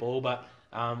they have the ball, but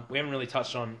we haven't really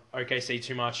touched on OKC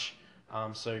too much.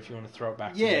 So if you want to throw it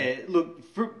back, to them.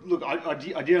 Look. I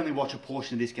did only watch a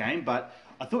portion of this game, but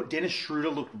I thought Dennis Schroeder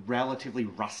looked relatively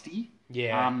rusty.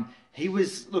 Yeah. He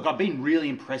was. Look, I've been really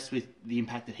impressed with the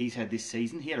impact that he's had this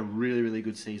season. He had a really, really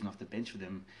good season off the bench for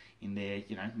them in their,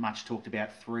 much talked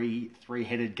about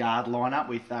three-headed guard lineup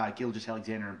with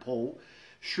Gilgeous-Alexander and Paul.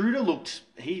 Schroeder looked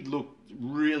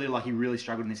really like he really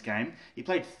struggled in this game. He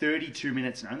played 32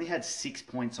 minutes and only had 6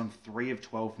 points on 3 of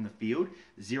 12 from the field,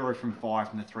 0 from 5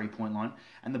 from the three-point line,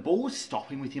 and the ball was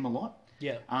stopping with him a lot.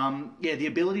 Yeah. The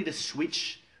ability to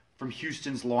switch from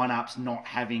Houston's lineups not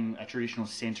having a traditional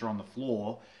center on the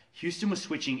floor. Houston was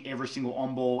switching every single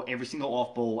on-ball, every single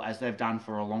off-ball, as they've done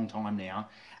for a long time now,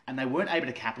 and they weren't able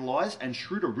to capitalise, and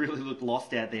Schroeder really looked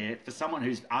lost out there. For someone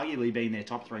who's arguably been their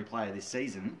top 3 player this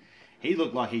season, he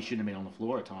looked like he shouldn't have been on the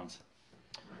floor at times.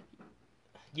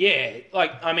 Yeah,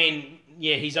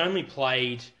 he's only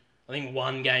played, I think,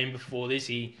 one game before this.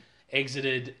 He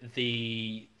exited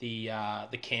the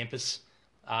campus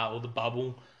or the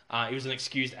bubble. It was an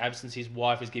excused absence. His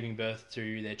wife was giving birth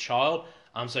to their child.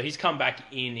 So he's come back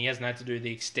in. He hasn't had to do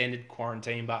the extended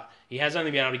quarantine, but he has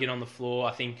only been able to get on the floor,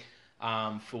 I think,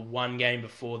 for one game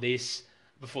before this,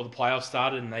 before the playoffs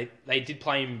started, and they did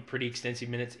play him pretty extensive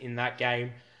minutes in that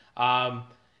game.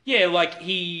 He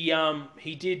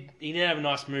did have a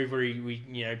nice move where he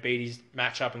beat his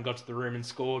matchup and got to the rim and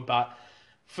scored. But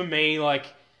for me,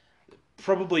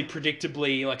 probably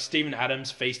predictably, Steven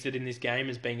Adams feasted in this game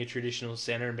as being a traditional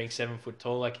center and being 7 foot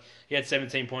tall. He had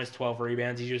 17 points, 12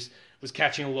 rebounds. He just was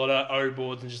catching a lot of O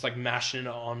boards and just mashing it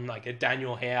on a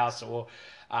Daniel House or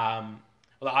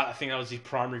I think that was his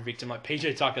primary victim.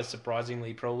 PJ Tucker,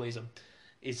 surprisingly, probably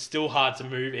is still hard to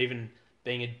move, even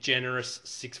being a generous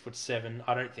 6'7".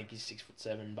 I don't think he's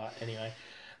 6'7", but anyway.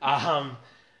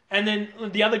 And then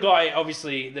the other guy,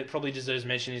 obviously, that probably deserves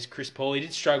mention is Chris Paul. He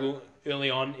did struggle early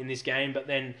on in this game, but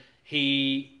then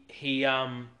he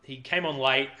came on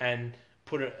late and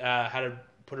put a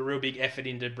real big effort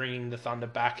into bringing the Thunder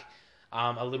back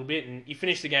a little bit, and he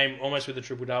finished the game almost with a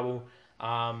triple double.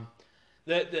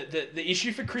 The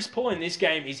issue for Chris Paul in this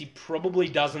game is he probably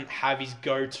doesn't have his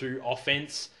go-to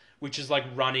offense, which is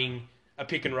running a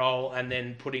pick and roll and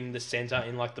then putting the center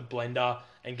in the blender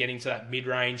and getting to that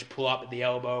mid-range pull up at the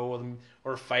elbow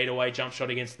or a fadeaway jump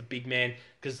shot against the big man,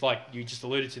 because you just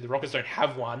alluded to, the Rockets don't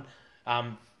have one,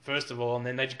 first of all, and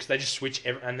then they just switch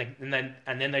and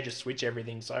then they just switch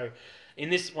everything. So in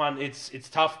this one, it's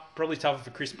tough, probably tougher for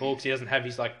Chris Paul because he doesn't have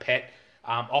his pet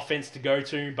offense to go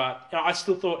to, but I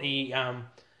still thought he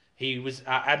was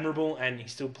admirable, and he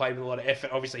still played with a lot of effort.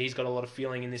 Obviously, he's got a lot of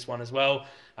feeling in this one as well.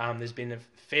 There's been a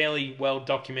fairly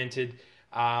well-documented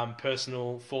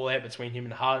personal fallout between him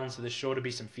and Harden, so there's sure to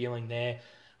be some feeling there.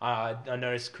 I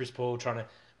noticed Chris Paul guarding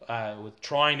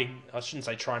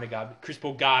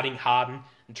Harden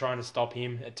and trying to stop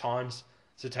him at times,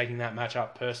 so taking that match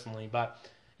up personally. But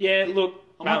yeah, look,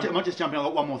 I might just jump in. I've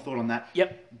got one more thought on that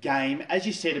game. As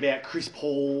you said about Chris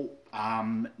Paul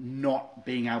not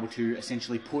being able to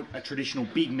essentially put a traditional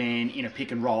big man in a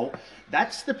pick and roll,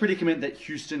 that's the predicament that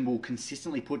Houston will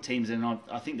consistently put teams in.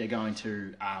 I think they're going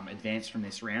to advance from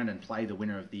this round and play the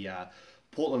winner of the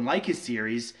Portland Lakers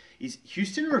series. Is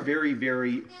Houston are a very,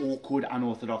 very awkward,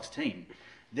 unorthodox team.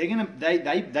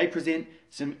 They present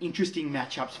some interesting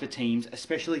matchups for teams,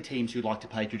 especially teams who like to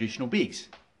play traditional bigs.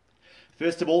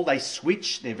 First of all, they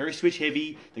switch. They're very switch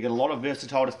heavy. They've got a lot of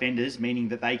versatile defenders, meaning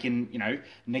that they can,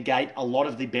 negate a lot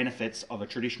of the benefits of a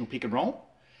traditional pick and roll,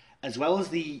 as well as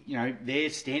their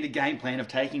standard game plan of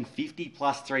taking 50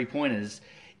 plus 3-pointers.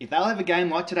 If they'll have a game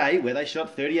like today where they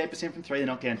shot 38% from 3, they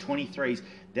knocked down 23s,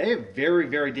 they're very,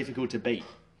 very difficult to beat.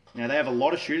 Now, they have a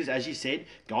lot of shooters, as you said,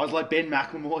 guys like Ben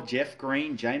McLemore, Jeff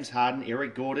Green, James Harden,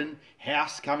 Eric Gordon,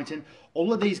 House, Covington.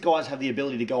 All of these guys have the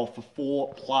ability to go off for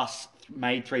 4 plus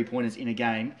made 3-pointers in a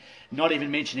game, not even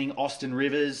mentioning Austin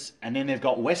Rivers, and then they've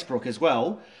got Westbrook as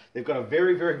well. They've got a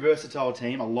very, very versatile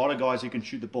team, a lot of guys who can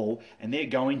shoot the ball, and they're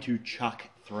going to chuck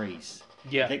threes.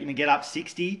 Yeah. They're going to get up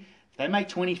 60. If they make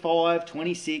 25,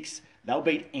 26, they'll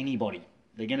beat anybody.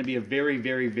 They're going to be a very,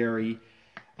 very, very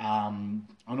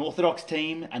unorthodox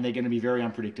team, and they're going to be very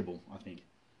unpredictable, I think.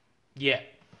 Yeah.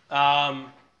 I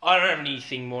don't have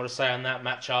anything more to say on that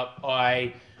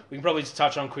matchup. We can probably just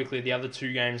touch on quickly the other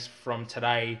two games from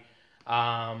today.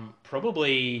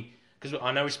 Probably, because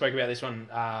I know we spoke about this one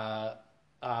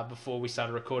before we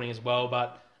started recording as well,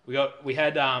 but we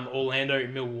had Orlando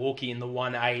and Milwaukee in the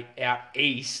 1-8 out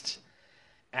east,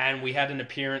 and we had an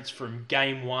appearance from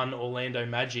Game 1 Orlando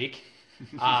Magic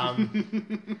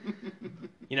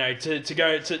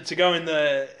To go in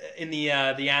the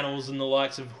annals and the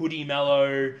likes of Hoodie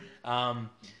Mello,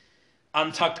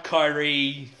 Untucked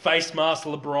Kyrie, Face Mask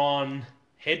LeBron,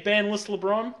 Headbandless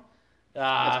LeBron.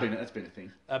 That's been a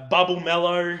thing. Bubble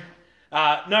Mello.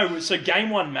 So Game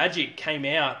 1 Magic came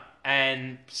out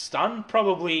and stunned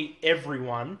probably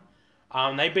everyone.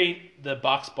 They beat the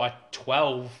Bucks by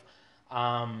 12.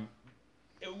 I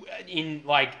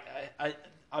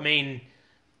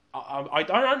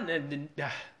don't.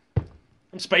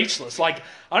 I'm speechless. Like,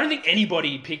 I don't think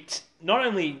anybody picked. Not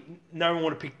only no one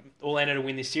would have picked Orlando to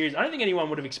win this series, I don't think anyone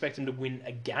would have expected them to win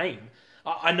a game.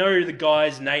 I know the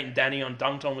guys, Nate and Danny on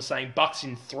Dunked On, were saying Bucks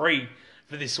in 3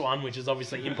 for this one, which is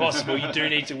obviously impossible. You do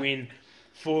need to win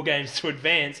 4 games to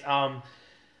advance.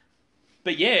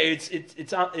 But yeah, it's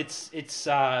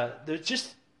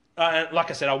just like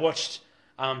I said, I watched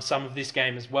some of this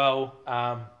game as well,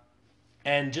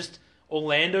 and just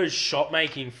Orlando's shot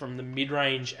making from the mid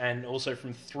range and also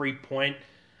from 3-point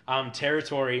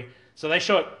territory. So they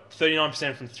shot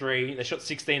 39% from 3. They shot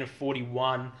 16 of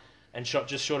 41 and shot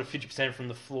just short of 50% from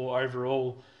the floor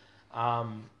overall.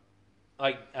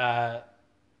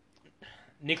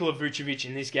 Nikola Vucevic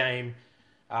in this game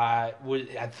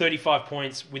had 35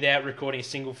 points without recording a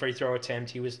single free throw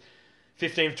attempt. He was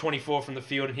 15 of 24 from the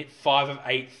field and hit 5 of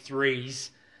 8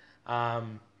 threes. I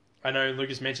know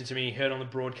Lucas mentioned to me, he heard on the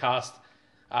broadcast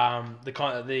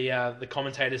the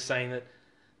commentators saying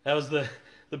that was the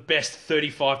best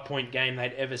 35-point game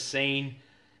they'd ever seen.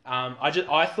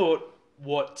 I thought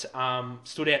what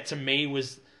stood out to me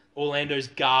was Orlando's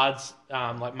guards,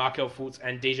 like Markel Fultz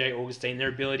and DJ Augustine, their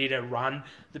ability to run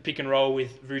the pick and roll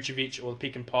with Vucevic or the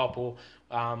pick and pop or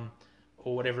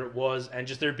whatever it was, and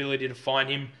just their ability to find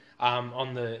him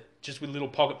just with little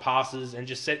pocket passes and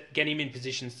just get him in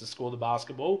positions to score the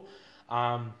basketball.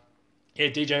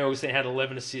 DJ Augustine had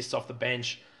 11 assists off the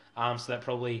bench, so that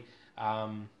probably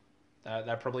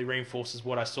reinforces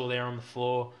what I saw there on the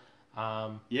floor.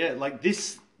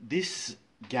 This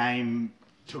game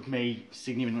took me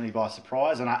significantly by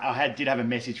surprise, and I did have a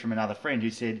message from another friend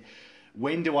who said,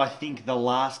 when do I think the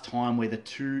last time where the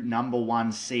 2 number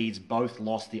 1 seeds both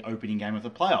lost the opening game of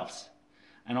the playoffs?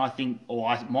 And I think,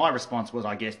 my response was,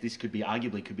 I guess this could be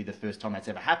the first time that's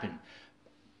ever happened.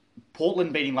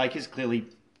 Portland beating Lakers, clearly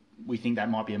we think that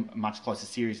might be a much closer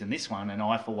series than this one, and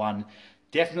I, for one,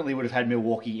 definitely would have had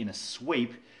Milwaukee in a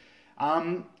sweep.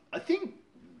 I think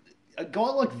a guy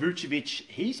like Vucevic,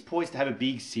 he's poised to have a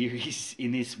big series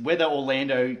in this, whether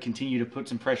Orlando continue to put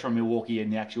some pressure on Milwaukee in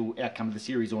the actual outcome of the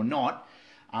series or not.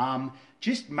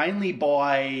 Just mainly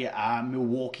by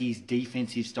Milwaukee's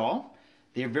defensive style.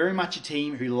 They're very much a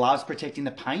team who loves protecting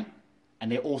the paint, and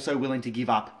they're also willing to give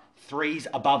up threes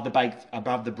above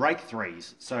the break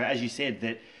threes. So as you said,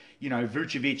 that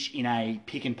Vucevic in a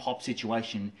pick and pop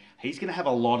situation, he's going to have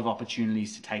a lot of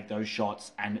opportunities to take those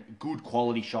shots, and good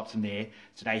quality shots from there.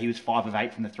 Today he was 5 of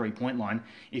 8 from the 3-point line.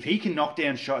 If he can knock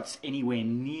down shots anywhere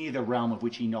near the realm of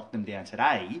which he knocked them down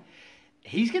today,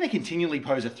 he's going to continually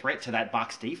pose a threat to that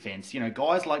Bucks defense.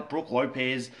 Guys like Brook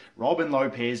Lopez, Robin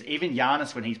Lopez, even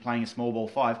Giannis when he's playing a small ball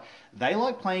 5, they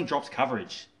like playing drops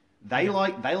coverage. They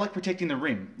like protecting the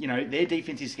rim. Their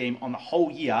defensive scheme on the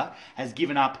whole year has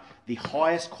given up the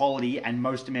highest quality and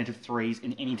most amount of threes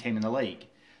in any team in the league.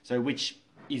 So, which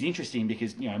is interesting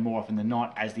because, more often than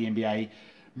not, as the NBA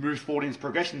moves forward in its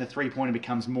progression, the three-pointer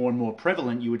becomes more and more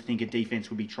prevalent. You would think a defense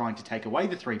would be trying to take away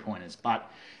the three-pointers,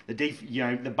 but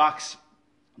the Bucks'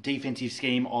 defensive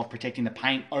scheme of protecting the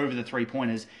paint over the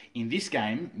three-pointers in this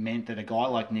game meant that a guy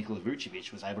like Nikola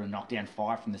Vucevic was able to knock down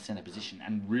 5 from the center position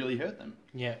and really hurt them.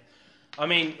 Yeah. I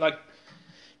mean,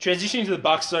 transitioning to the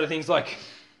Bucks side of things,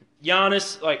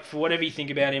 Giannis, for whatever you think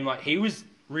about him, he was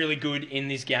really good in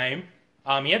this game.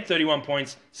 He had 31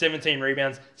 points, 17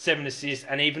 rebounds, 7 assists,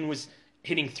 and even was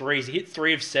hitting threes. He hit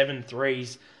 3 of 7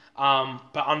 threes.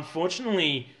 But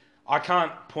unfortunately, I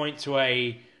can't point to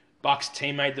a Bucks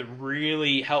teammate that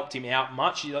really helped him out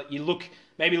much. You look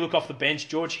off the bench.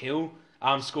 George Hill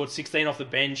scored 16 off the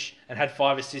bench and had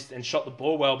 5 assists and shot the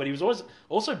ball well, but he was always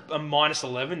also a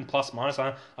 -11 plus-minus.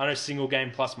 I know single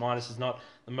game plus-minus is not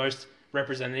the most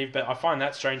representative, but I find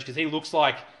that strange because he looks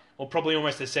like, probably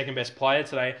almost their second best player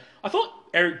today. I thought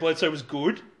Eric Bledsoe was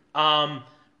good,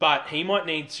 but he might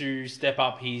need to step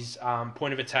up his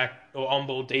point of attack or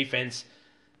on-ball defense,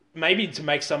 maybe to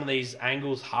make some of these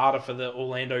angles harder for the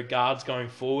Orlando guards going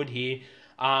forward here.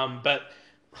 But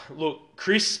look,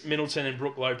 Chris Middleton and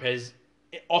Brook Lopez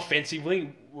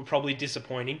offensively were probably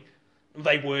disappointing.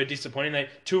 They were disappointing. They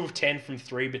 2 of 10 from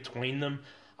 3 between them.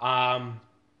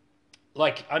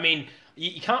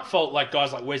 You can't fault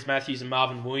guys like Wes Matthews and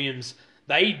Marvin Williams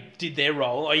they did their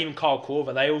role. Or even Kyle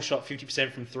Korver, they all shot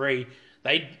 50% from three.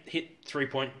 They hit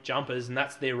 3-point jumpers, and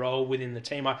that's their role within the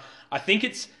team. I think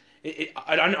it's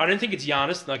I don't think it's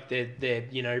Giannis, like they're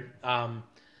you know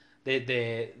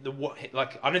they're the what,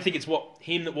 like I don't think it's what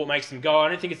makes them go. I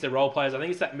don't think it's their role players. I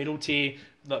think it's that middle tier,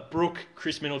 like Brooke,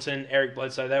 Chris Middleton, Eric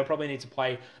Bledsoe. They'll probably need to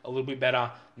play a little bit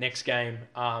better next game.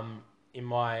 In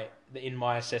my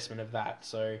assessment of that.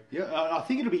 So yeah, I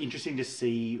think it'll be interesting to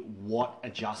see what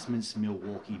adjustments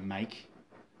Milwaukee make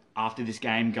after this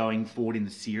game going forward in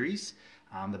the series.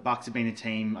 The Bucks have been a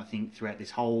team, I think, throughout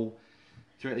this whole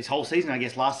season, I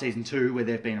guess last season too, where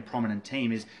they've been a prominent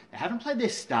team, is they haven't played their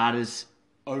starters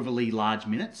overly large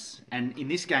minutes. And in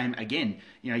this game, again,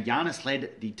 you know, Giannis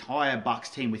led the entire Bucks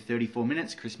team with 34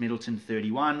 minutes, Chris Middleton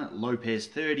 31, Lopez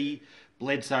 30,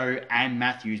 Bledsoe and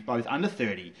Matthews both under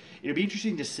 30. It'll be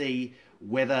interesting to see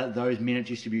whether those minute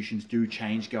distributions do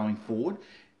change going forward.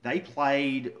 They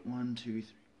played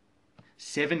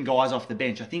 7 guys off the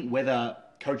bench. I think whether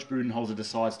Coach Budenholzer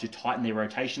decides to tighten their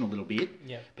rotation a little bit,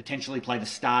 potentially play the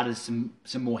starters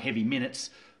some more heavy minutes,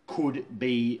 could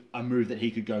be a move that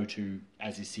he could go to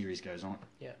as this series goes on.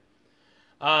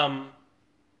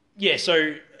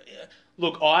 So,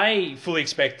 look, I fully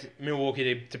expect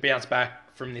Milwaukee to bounce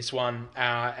back from this one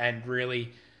and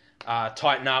really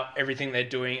tighten up everything they're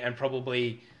doing and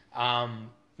probably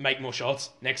make more shots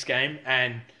next game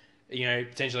and, you know,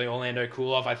 potentially Orlando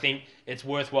cool off. I think it's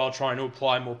worthwhile trying to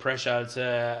apply more pressure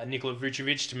to Nikola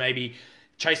Vucevic to maybe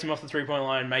chase him off the three-point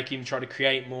line, make him try to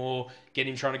create more, get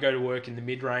him trying to go to work in the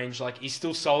mid-range. Like, he's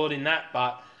still solid in that,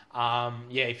 but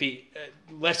if he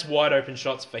less wide-open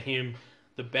shots for him,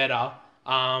 the better.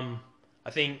 I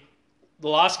think the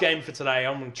last game for today,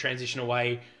 I'm going to transition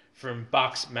away from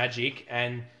Bucks Magic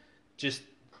and just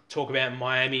talk about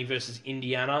Miami versus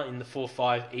Indiana in the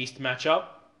 4-5 East matchup.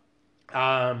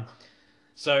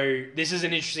 So this is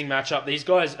an interesting matchup. These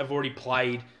guys have already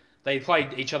played. They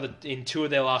played each other in 2 of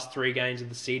their last 3 games of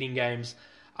the seeding games,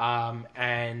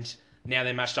 and now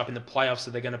they're matched up in the playoffs.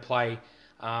 So they're going to play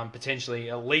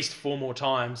potentially at least 4 more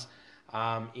times.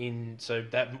 So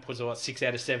that puts 6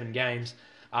 out of 7 games.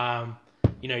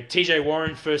 You know, TJ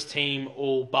Warren, first team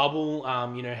all bubble.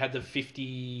 You know, had the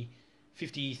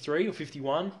 53 or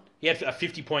 51. He had a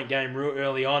 50-point game real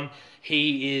early on.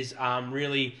 He is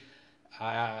really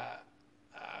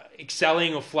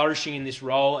excelling or flourishing in this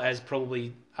role as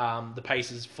probably the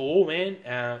Pacers'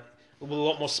 4-man. With a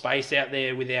lot more space out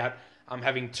there without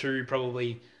having 2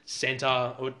 probably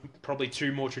center or probably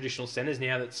 2 more traditional centers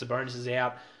now that Sabonis is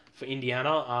out for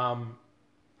Indiana.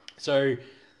 So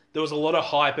there was a lot of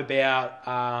hype about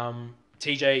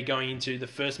TJ going into the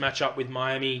first matchup with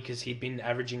Miami because he'd been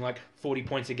averaging like 40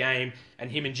 points a game,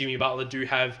 and him and Jimmy Butler do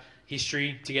have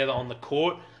history together on the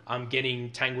court,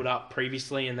 getting tangled up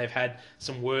previously, and they've had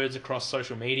some words across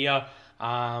social media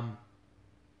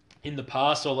in the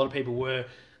past. So a lot of people were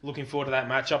looking forward to that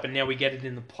matchup, and now we get it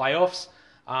in the playoffs.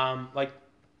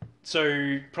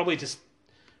 So probably to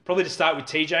start with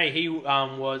TJ,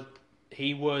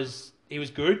 he was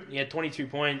good. He had 22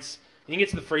 points. He didn't get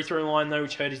to the free throw line though,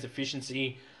 which hurt his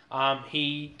efficiency.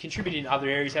 He contributed in other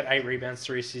areas. Had 8 rebounds,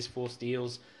 3 assists, 4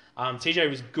 steals. TJ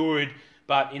was good,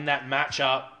 but in that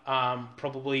matchup,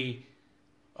 probably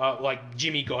like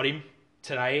Jimmy got him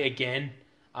today again.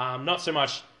 Not so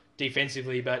much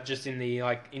defensively, but just in the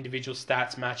like individual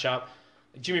stats matchup.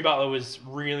 Jimmy Butler was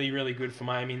really, really good for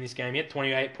Miami in this game. He had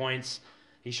 28 points.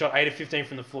 He shot 8 of 15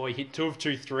 from the floor. He hit 2 of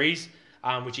 2 threes,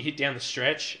 which he hit down the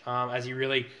stretch as he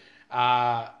really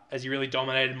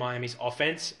dominated Miami's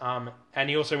offense. And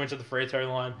he also went to the free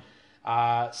throw line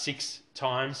 6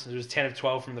 times. It was 10 of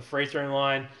 12 from the free throw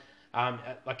line.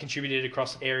 Contributed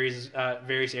across various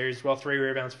areas as well. 3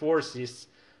 rebounds, 4 assists,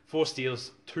 4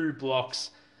 steals, 2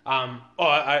 blocks.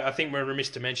 I think we're remiss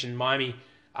to mention Miami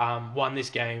won this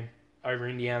game over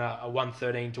Indiana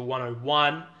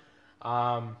 113-101.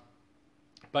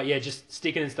 But yeah, just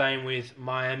sticking and staying with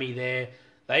Miami there.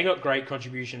 They got great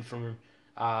contribution from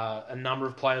a number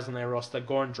of players on their roster.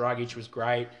 Goran Dragic was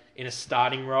great in a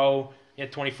starting role. He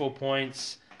had 24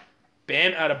 points.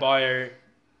 Bam Adebayo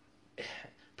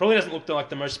probably doesn't look like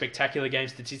the most spectacular game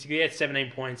statistically. He had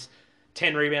 17 points,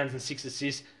 10 rebounds and 6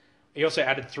 assists. He also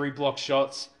added 3 block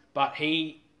shots, but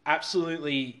he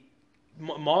absolutely...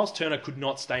 Miles Turner could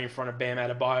not stay in front of Bam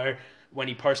Adebayo when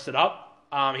he posted up.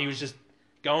 He was just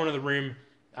going to the rim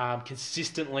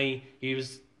consistently. He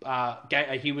was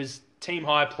team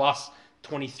high plus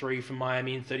 23 from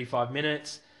Miami in 35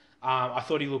 minutes. I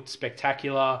thought he looked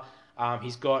spectacular.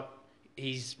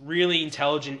 He's really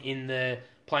intelligent in the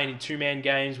playing in 2-man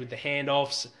games with the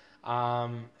handoffs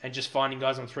and just finding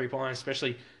guys on 3-point line,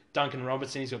 especially Duncan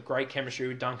Robertson. He's got great chemistry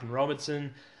with Duncan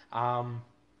Robertson.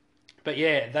 But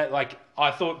yeah,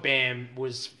 I thought Bam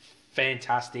was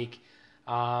fantastic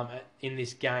in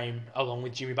this game, along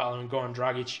with Jimmy Butler and Goran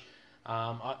Dragic.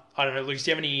 I don't know, Lucas,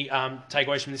 do you have any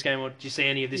takeaways from this game, or did you see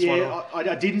any of this one? Yeah,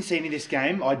 I didn't see any of this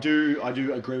game. I do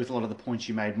agree with a lot of the points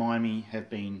you made. Miami have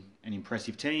been an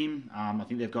impressive team. I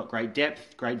think they've got great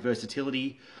depth, great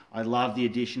versatility. I love the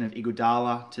addition of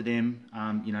Iguodala to them.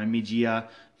 Mid-year, I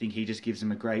think he just gives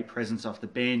them a great presence off the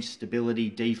bench, stability,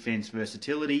 defense,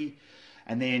 versatility.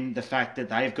 And then the fact that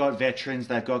they've got veterans,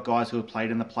 they've got guys who have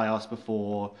played in the playoffs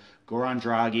before, Goran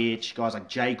Dragic, guys like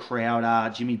Jay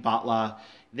Crowder, Jimmy Butler.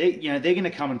 They're going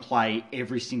to come and play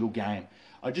every single game.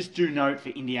 I just do note for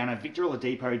Indiana, Victor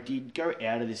Oladipo did go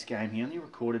out of this game. He only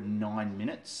recorded 9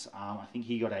 minutes. I think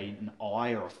he got an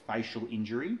eye or a facial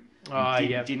injury.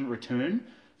 Didn't return.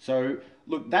 So,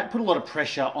 look, that put a lot of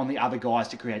pressure on the other guys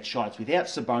to create shots. Without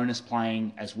Sabonis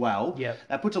playing as well,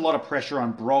 that puts a lot of pressure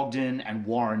on Brogdon and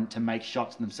Warren to make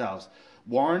shots themselves.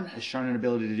 Warren has shown an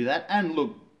ability to do that. And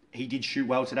look, he did shoot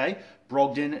well today.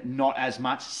 Brogdon, not as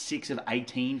much. 6 of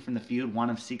 18 from the field, 1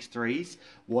 of 6 threes.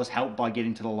 Was helped by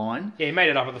getting to the line. Yeah, he made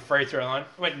it up at the free throw line.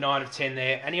 Went 9 of 10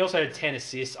 there. And he also had 10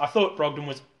 assists. I thought Brogdon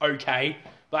was okay.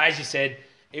 But as you said,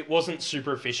 it wasn't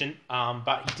super efficient.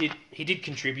 But he did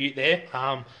contribute there,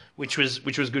 which was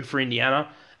good for Indiana.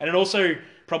 And it also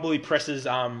probably presses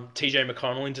TJ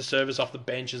McConnell into service off the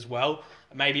bench as well.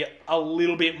 Maybe a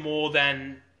little bit more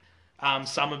than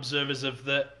some observers of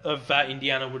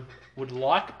Indiana would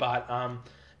like, but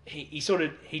he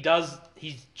does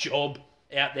his job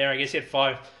out there. I guess he had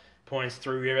 5 points,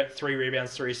 3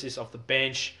 rebounds, 3 assists off the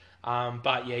bench.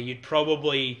 But yeah, you'd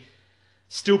probably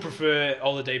still prefer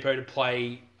Oladipo to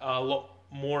play a lot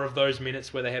more of those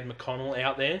minutes where they had McConnell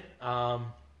out there.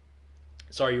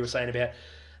 Sorry, you were saying about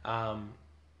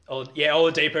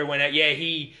Oladipo went out.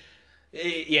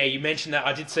 You mentioned that.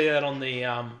 I did see that on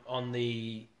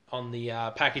the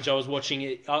package I was watching.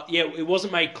 It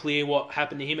wasn't made clear what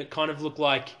happened to him. It kind of looked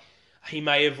like he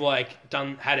may have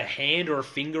had a hand or a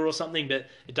finger or something, but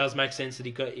it does make sense that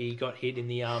he got hit in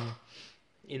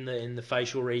the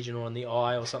facial region or on the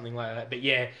eye or something like that. But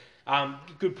yeah,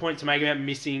 good point to make about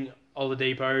missing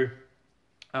Oladipo.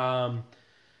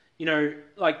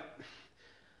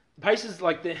 Pacers,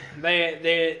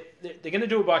 they're going to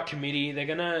do it by committee. They're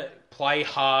going to play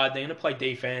hard. They're going to play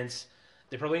defense.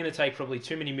 They're probably going to take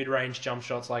too many mid-range jump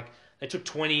shots. They took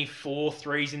 24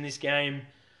 threes in this game.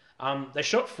 They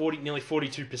shot nearly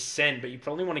 42%, but you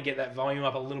probably want to get that volume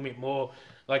up a little bit more.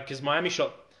 Because Miami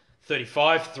shot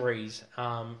 35 threes.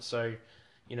 They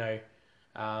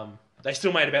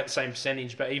still made about the same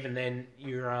percentage, but even then,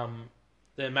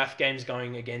 the math game's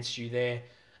going against you there.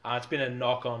 It's been a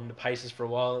knock on the Pacers for a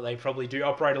while. They probably do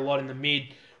operate a lot in the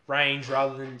mid-range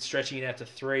rather than stretching it out to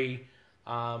 3.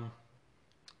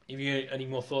 Have you any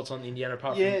more thoughts on Indiana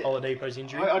apart from Oladipo's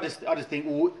injury? I just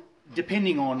think,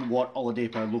 depending on what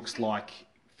Oladipo looks like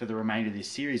for the remainder of this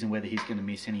series and whether he's going to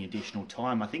miss any additional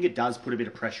time, I think it does put a bit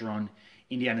of pressure on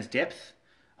Indiana's depth.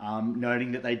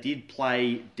 Noting that they did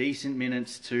play decent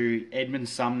minutes to Edmund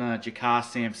Sumner, Jakar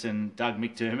Sampson, Doug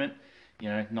McDermott.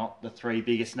 Not the 3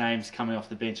 biggest names coming off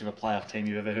the bench of a playoff team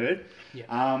you've ever heard.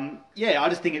 I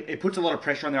just think it puts a lot of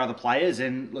pressure on their other players.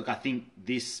 And look, I think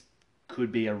this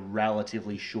could be a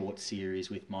relatively short series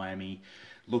with Miami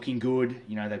looking good.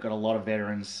 They've got a lot of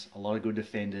veterans, a lot of good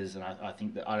defenders, and I don't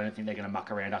think they're going to muck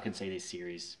around. I can see this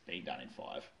series being done in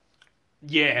 5.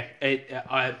 Yeah,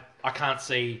 I can't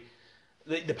see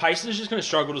the Pacers are just going to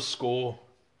struggle to score,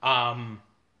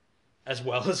 as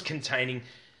well as containing.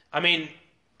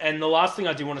 And the last thing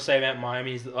I do want to say about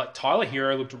Miami is that Tyler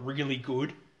Hero looked really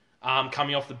good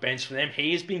coming off the bench for them.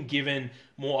 He has been given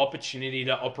more opportunity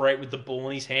to operate with the ball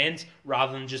in his hands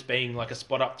rather than just being a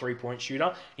spot-up 3-point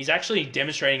shooter. He's actually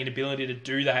demonstrating an ability to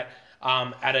do that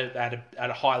at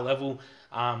a high level.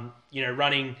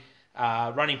 Running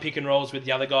pick and rolls with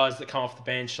the other guys that come off the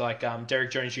bench, like Derek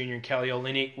Jones Jr. and Kelly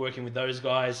Olynyk, working with those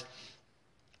guys.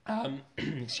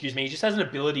 Excuse me. He just has an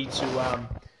ability to.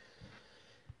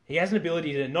 He has an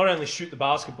ability to not only shoot the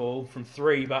basketball from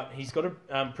 3, but he's got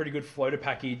a pretty good floater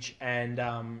package, and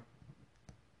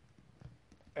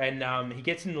he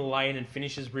gets in the lane and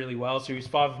finishes really well. So he's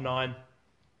 5 of 9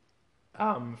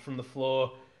 from the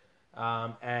floor,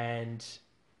 and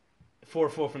 4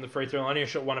 of 4 from the free throw line. He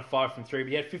shot 1 of 5 from 3, but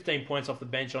he had 15 points off the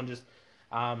bench on just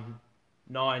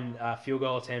 9 field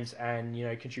goal attempts, and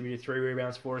contributed 3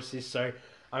 rebounds, 4 assists. So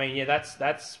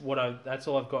that's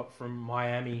all I've got from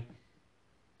Miami.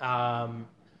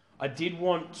 I did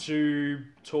want to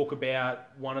talk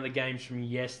about one of the games from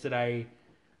yesterday,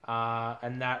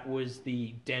 and that was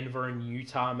the Denver and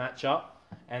Utah matchup.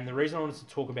 And the reason I wanted to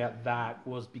talk about that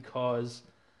was because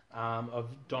of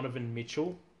Donovan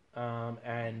Mitchell,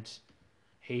 and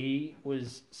he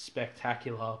was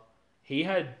spectacular. He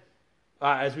had,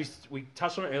 as we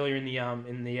touched on it earlier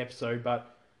in the episode,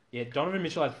 but yeah, Donovan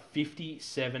Mitchell had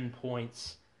 57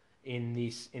 points in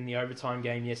the overtime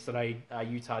game yesterday,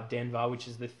 Utah-Denver, which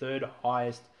is the third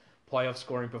highest playoff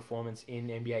scoring performance in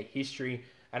NBA history,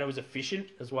 and it was efficient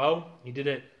as well. He did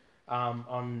it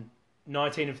on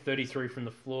 19 of 33 from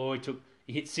the floor.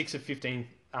 He hit 6 of 15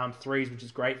 threes, which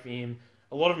is great for him.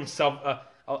 A lot of them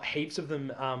heaps of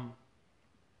them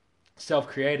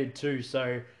self-created too.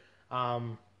 So,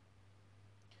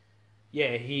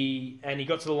 he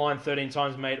got to the line 13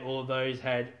 times, made all of those,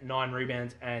 had 9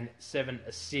 rebounds and 7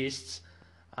 assists.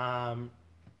 I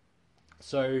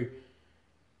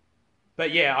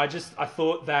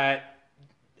thought that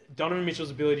Donovan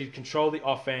Mitchell's ability to control the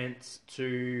offense,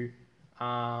 to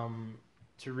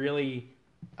really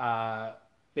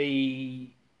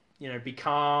be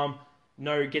calm,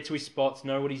 get to his spots,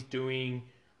 know what he's doing,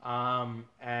 not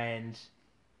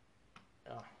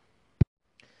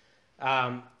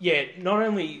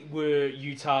only were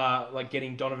Utah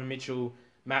getting Donovan Mitchell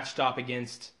matched up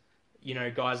against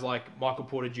guys like Michael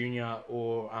Porter Jr.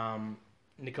 or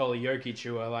Nikola Jokic,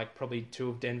 who are probably two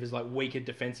of Denver's weaker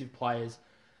defensive players,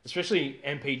 especially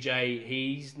MPJ.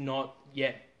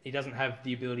 He doesn't have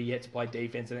the ability yet to play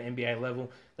defense at an NBA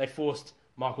level. They forced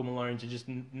Michael Malone to just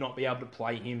not be able to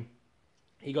play him.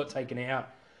 He got taken out.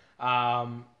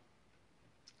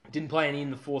 Didn't play any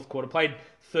in the fourth quarter. Played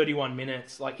 31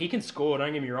 minutes. He can score,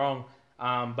 don't get me wrong,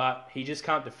 but he just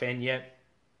can't defend yet.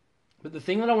 But the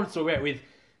thing that I want to talk about with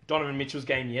Donovan Mitchell's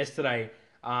game yesterday,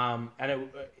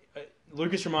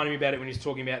 Lucas reminded me about it when he was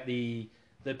talking about the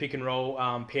pick and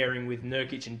roll pairing with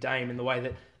Nurkic and Dame, and the way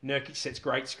that Nurkic sets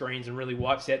great screens and really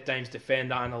wipes out Dame's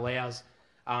defender and allows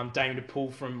Dame to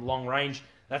pull from long range.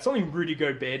 That's something Rudy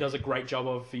Gobert does a great job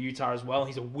of for Utah as well.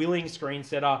 He's a willing screen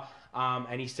setter,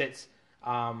 and he sets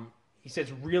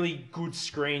really good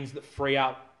screens that free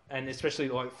up, and especially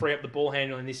free up the ball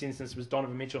handler. In this instance was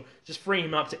Donovan Mitchell. Just free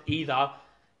him up to either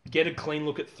get a clean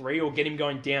look at three or get him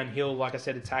going downhill, like I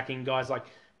said, attacking guys like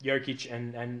Jokic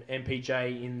and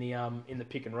MPJ in the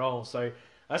pick and roll. So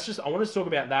I want to talk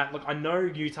about that. Look, I know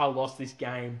Utah lost this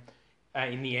game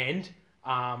in the end,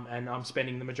 and I'm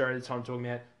spending the majority of the time talking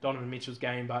about Donovan Mitchell's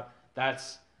game, but I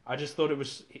just thought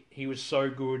he was so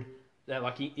good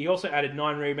that he also added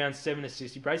 9 rebounds, 7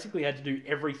 assists. He basically had to do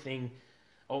everything,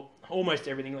 or almost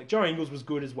everything. Joe Ingles was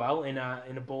good as well in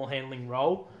a ball handling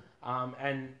role,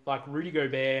 and Rudy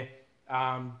Gobert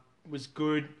was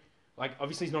good.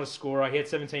 Obviously he's not a scorer. He had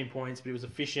 17 points, but he was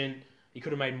efficient. He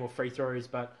could have made more free throws,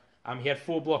 but he had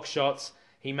 4 block shots.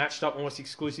 He matched up almost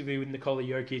exclusively with Nikola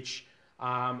Jokic,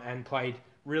 and played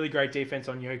really great defense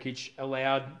on Jokic.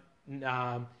 Allowed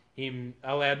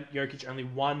Jokic only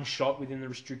 1 shot within the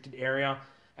restricted area,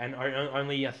 and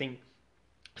only, I think,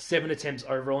 7 attempts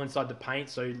overall inside the paint.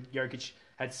 So Jokic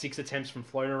had 6 attempts from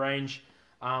floater range.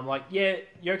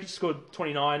 Jokic scored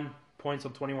 29 points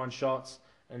on 21 shots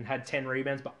and had 10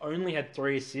 rebounds, but only had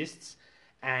 3 assists.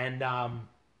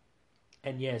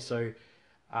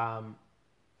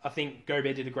 I think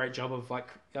Gobert did a great job of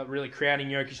really crowding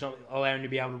Jokic, not allowing him to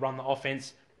be able to run the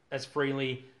offense as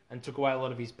freely, and took away a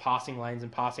lot of his passing lanes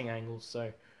and passing angles.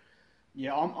 So,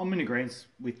 yeah, I'm in agreement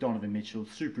with Donovan Mitchell.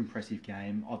 Super impressive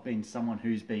game. I've been someone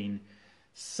who's been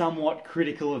somewhat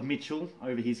critical of Mitchell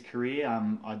over his career.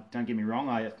 Don't get me wrong,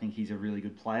 I think he's a really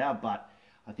good player, but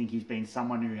I think he's been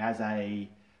someone who has a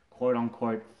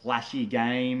quote-unquote flashy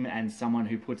game and someone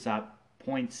who puts up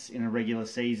points in a regular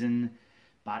season,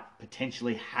 but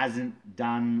potentially hasn't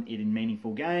done it in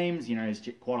meaningful games. Has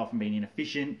quite often been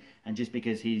inefficient, and just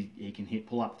because he can hit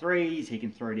pull-up threes, he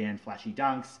can throw down flashy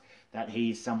dunks, that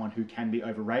he's someone who can be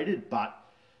overrated. But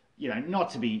not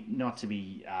to be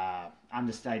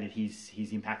understated,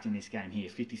 his impact in this game here,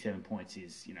 57 points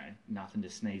is nothing to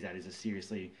sneeze at. Is a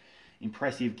seriously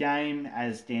impressive game.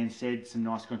 As Dan said, some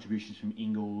nice contributions from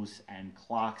Ingles and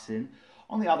Clarkson.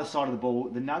 On the other side of the ball,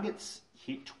 the Nuggets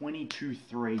hit 22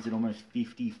 threes at almost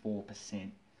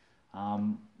 54%.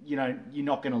 You're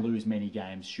not going to lose many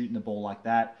games shooting the ball like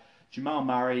that. Jamal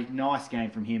Murray, nice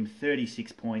game from him,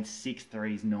 36 points, 6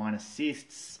 threes, 9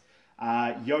 assists.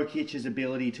 Jokic's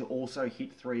ability to also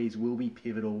hit threes will be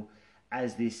pivotal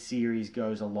as this series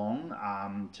goes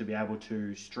along, to be able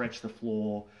to stretch the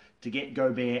floor, to get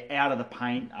Gobert out of the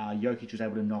paint. Jokic was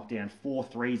able to knock down 4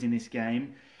 threes in this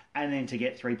game, and then to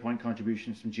get 3-point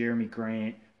contributions from Jeremy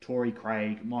Grant, Torrey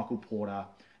Craig, Michael Porter.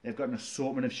 They've got an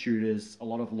assortment of shooters, a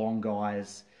lot of long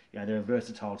guys. They're a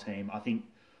versatile team. I think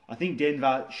I think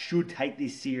Denver should take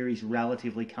this series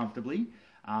relatively comfortably.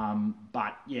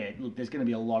 But yeah, look, there's going to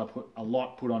be a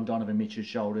lot put on Donovan Mitchell's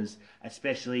shoulders,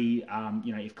 especially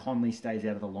if Conley stays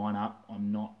out of the lineup.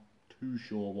 I'm not too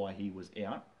sure why he was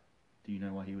out. Do you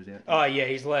know why he was out? Oh yeah,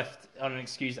 he's left on an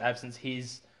excused absence.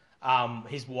 His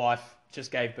wife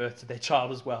just gave birth to their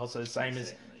child as well, so the same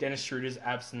as Dennis Schroeder's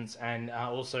absence, and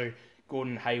also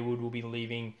Gordon Hayward will be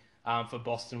leaving for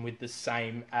Boston with the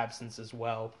same absence as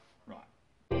well. Right.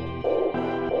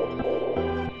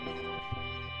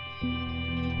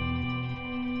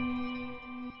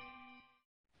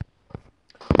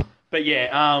 But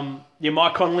yeah,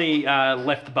 Mike Conley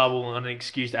left the bubble on an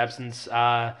excused absence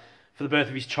for the birth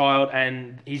of his child,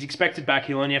 and he's expected back.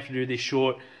 He'll only have to do this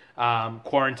short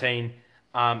quarantine,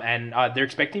 and they're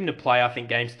expecting him to play, I think,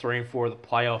 games 3 and 4 of the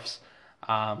playoffs.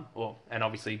 And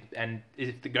obviously, and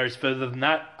if it goes further than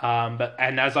that,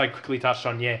 and as I quickly touched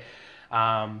on,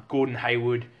 Gordon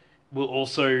Hayward will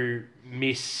also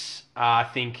miss, I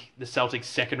think, the Celtics'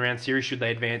 second round series should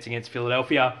they advance against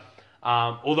Philadelphia.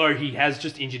 Although he has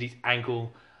just injured his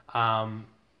ankle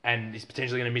and is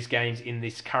potentially going to miss games in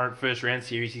this current first round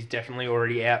series, he's definitely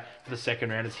already out for the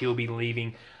second round, as he'll be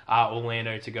leaving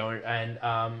Orlando to go and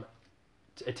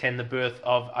to attend the birth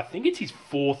of, I think it's his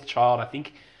 4th child. I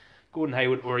think Gordon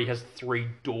Hayward already has 3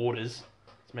 daughters.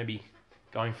 So maybe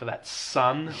going for that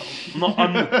son.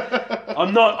 I'm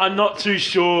not too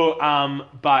sure.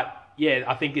 But yeah,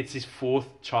 I think it's his 4th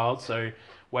child. So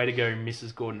way to go,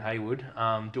 Mrs. Gordon Hayward.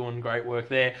 Doing great work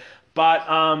there. But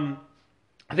I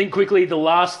think quickly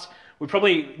we're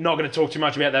probably not going to talk too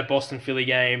much about that Boston-Philly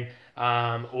game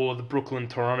or the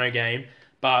Brooklyn-Toronto game.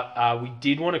 But we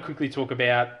did want to quickly talk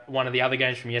about one of the other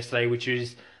games from yesterday, which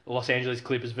is the Los Angeles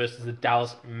Clippers versus the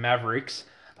Dallas Mavericks.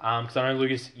 Because I know,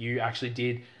 Lucas, you actually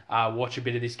did watch a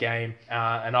bit of this game,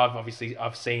 and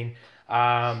I've seen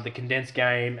the condensed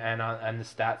game and the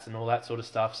stats and all that sort of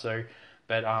stuff. So,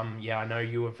 but I know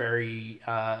you were very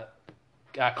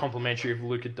complimentary of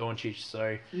Luka Doncic.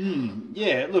 So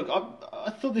yeah, look,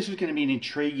 I thought this was going to be an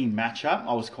intriguing matchup.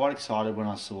 I was quite excited when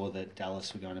I saw that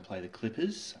Dallas were going to play the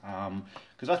Clippers,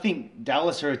 because I think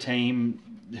Dallas are a team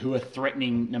who are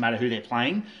threatening no matter who they're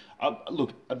playing.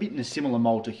 Look, a bit in a similar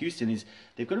mold to Houston is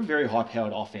they've got a very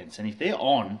high-powered offense, and if they're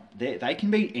on, they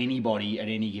can beat anybody at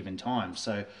any given time.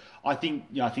 So I think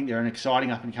they're an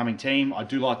exciting up-and-coming team. I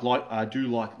do like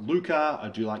Luka. I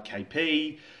do like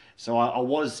KP. So I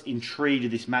was intrigued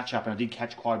at this matchup, and I did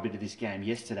catch quite a bit of this game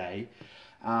yesterday.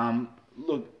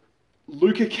 Look,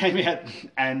 Luka came out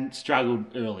and struggled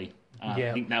early.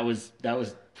 I think that was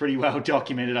pretty well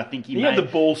documented. I think he had the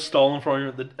ball stolen from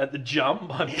him at the jump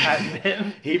by Pat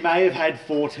Bev. He may have had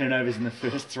 4 turnovers in the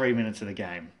first 3 minutes of the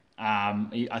game.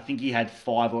 I think he had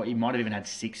 5, or he might have even had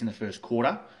 6 in the first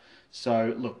quarter.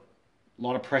 So look, a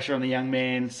lot of pressure on the young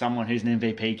man. Someone who's an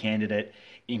MVP candidate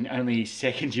in only his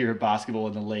second year of basketball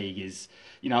in the league is,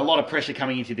 a lot of pressure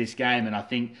coming into this game. And I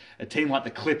think a team like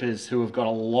the Clippers, who have got a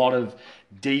lot of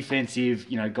defensive,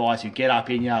 guys who get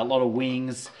up in you, a lot of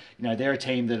wings, they're a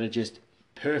team that are just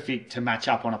perfect to match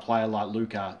up on a player like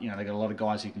Luka. They've got a lot of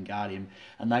guys who can guard him,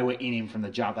 and they were in him from the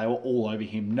jump. They were all over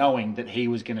him, knowing that he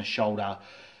was going to shoulder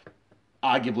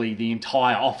arguably the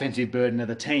entire offensive burden of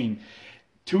the team.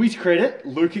 To his credit,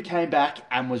 Luka came back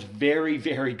and was very,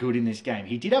 very good in this game.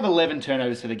 He did have 11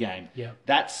 turnovers for the game. Yeah.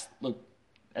 That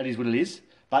is what it is.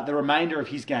 But the remainder of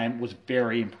his game was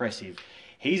very impressive.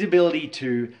 His ability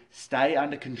to stay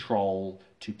under control,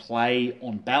 to play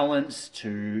on balance,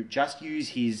 to just use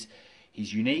his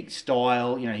unique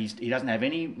style. He doesn't have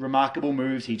any remarkable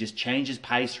moves. He just changes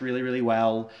pace really, really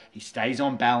well. He stays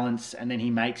on balance, and then he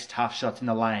makes tough shots in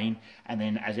the lane. And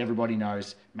then, as everybody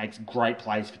knows, makes great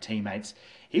plays for teammates.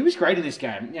 He was great in this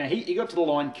game. He got to the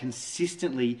line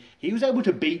consistently. He was able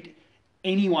to beat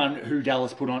anyone who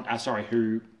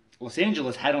who Los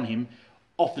Angeles had on him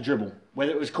off the dribble.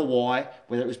 Whether it was Kawhi,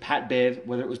 whether it was Pat Bev,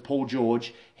 whether it was Paul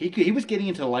George, he was getting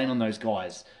into the lane on those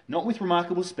guys. Not with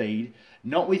remarkable speed,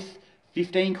 not with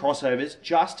 15 crossovers,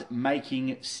 just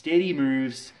making steady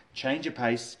moves, change of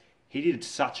pace. He did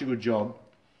such a good job.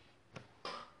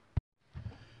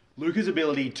 Luka's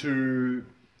ability to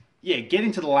get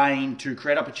into the lane, to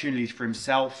create opportunities for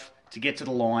himself, to get to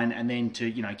the line, and then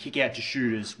to kick out to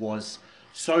shooters was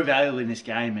so valuable in this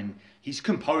game. And his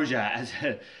composure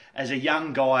as a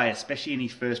young guy, especially in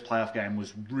his first playoff game,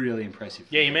 was really impressive.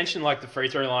 Yeah, you mentioned the free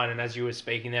throw line, and as you were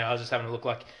speaking there, I was just having a look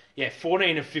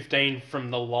 14 of 15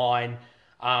 from the line.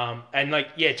 And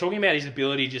talking about his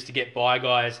ability just to get by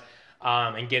guys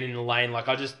and get in the lane.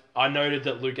 I noted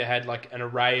that Luka had an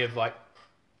array of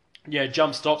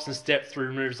jump stops and step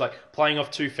through moves, playing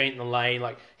off 2 feet in the lane,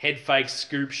 head fakes,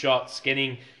 scoop shots,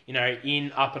 getting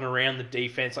in, up and around the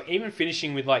defense, like even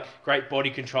finishing with like great body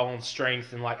control and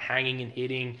strength and like hanging and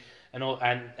hitting and all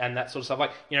and that sort of stuff.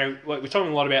 Like, we're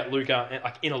talking a lot about Luka,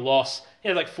 like in a loss, he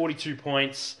had like 42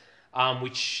 points,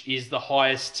 which is the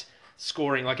highest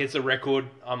scoring, like it's a record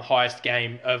highest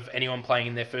game of anyone playing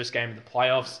in their first game of the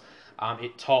playoffs.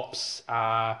 It tops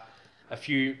a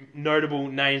few notable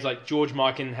names like George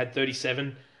Mikan had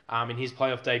 37 in his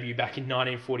playoff debut back in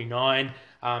 1949.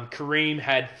 Kareem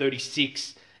had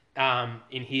 36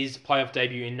 in his playoff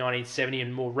debut in 1970,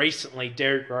 and more recently,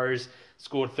 Derrick Rose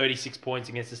scored 36 points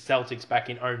against the Celtics back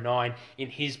in 2009 in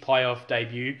his playoff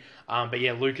debut. But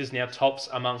yeah, Luka's now tops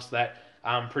amongst that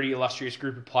pretty illustrious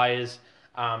group of players.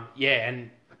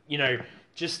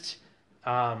 Just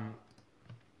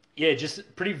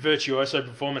pretty virtuoso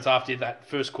performance after that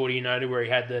first quarter you noted where he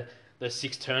had the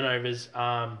 6 turnovers.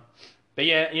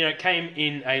 It came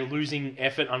in a losing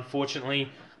effort, unfortunately.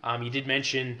 You did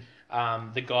mention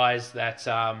the guys that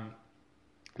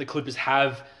the Clippers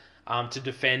have to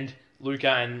defend Luka,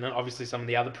 and obviously some of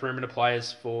the other perimeter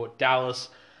players for Dallas.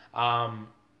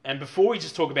 And before we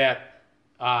just talk about,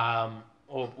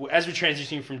 or as we're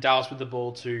transitioning from Dallas with the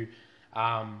ball to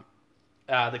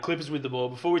the Clippers with the ball,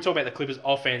 before we talk about the Clippers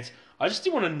offense, I just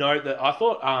did want to note that I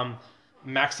thought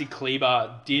Maxi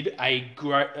Kleber did I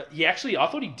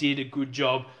thought he did a good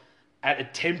job at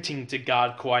attempting to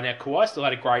guard Kawhi. Now, Kawhi still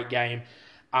had a great game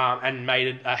and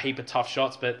made a heap of tough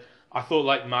shots, but I thought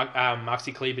like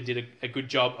Maxi Kleber did a good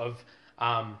job of.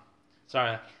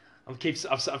 I've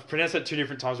pronounced that 2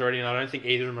 different times already, and I don't think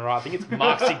either of them are right. I think it's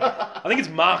Maxi. I think it's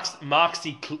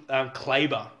Maxi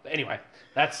Kleber. But anyway,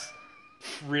 that's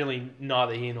really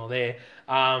neither here nor there.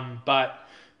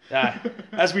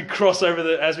 As we cross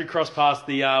past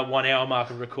the 1 hour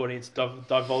mark of recording, it's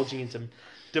devolving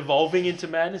into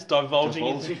madness. That's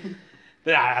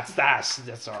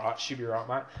all right. Should be right,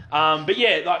 mate.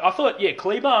 I thought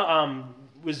Kleber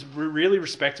was really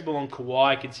respectable on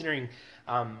Kawhi, considering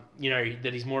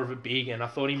that he's more of a big, and I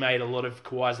thought he made a lot of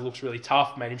Kawhi's looks really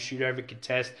tough, made him shoot over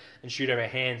contest and shoot over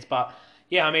hands. But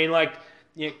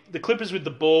the Clippers with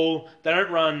the ball, they don't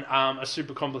run a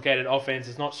super complicated offense.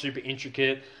 It's not super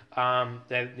intricate.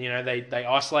 They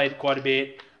isolate quite a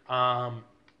bit.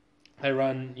 They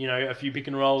run a few pick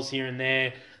and rolls here and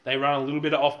there. They run a little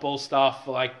bit of off-ball stuff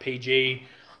for like PG.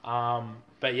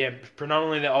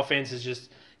 Predominantly their offense is just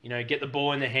get the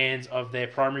ball in the hands of their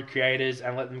primary creators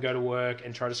and let them go to work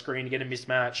and try to screen to get a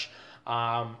mismatch.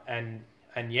 Kawhi,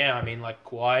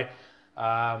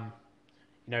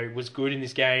 was good in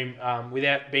this game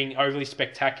without being overly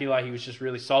spectacular. He was just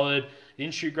really solid. He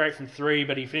didn't shoot great from 3,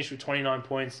 but he finished with 29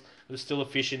 points. It was still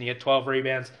efficient. He had 12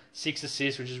 rebounds, 6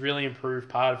 assists, which is really improved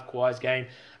part of Kawhi's game,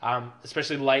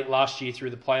 especially late last year through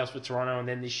the playoffs for Toronto, and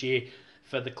then this year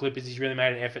for the Clippers. He's really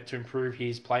made an effort to improve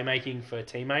his playmaking for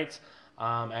teammates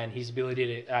and his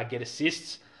ability to get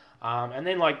assists.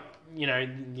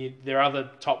 Their other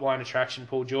top line attraction,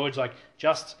 Paul George,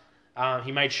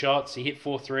 he made shots. He hit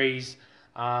 4 threes.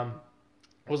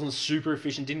 Wasn't super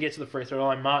efficient. Didn't get to the free throw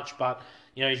line much, but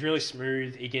he's really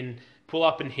smooth. He can pull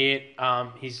up and hit.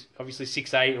 He's obviously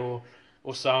 6'8"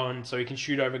 or so, and so he can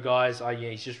shoot over guys.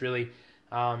 He's just really,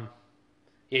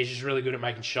 he's just really good at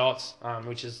making shots,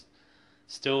 which is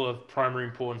still of primary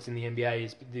importance in the NBA,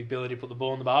 is the ability to put the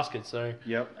ball in the basket. So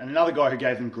yep, and another guy who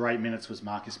gave them great minutes was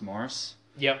Marcus Morris.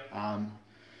 Yep.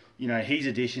 His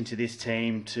addition to this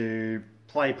team to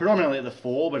play predominantly at the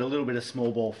 4, but a little bit of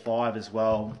small ball 5 as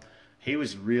well. He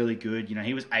was really good.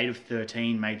 He was 8 of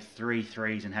 13, made 3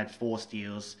 threes and had 4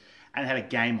 steals, and had a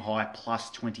game high plus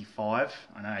 25.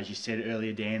 I know, as you said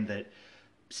earlier, Dan, that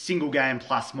single game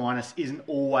plus minus isn't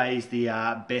always the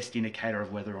best indicator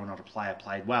of whether or not a player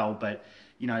played well, but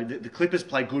the Clippers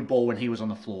played good ball when he was on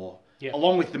the floor. Yeah.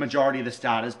 Along with the majority of the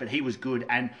starters, but he was good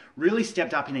and really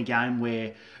stepped up in a game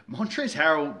where Montrezl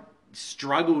Harrell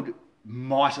struggled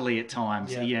mightily at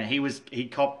times. Yeah. He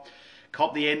copped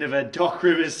the end of a Doc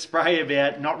Rivers spray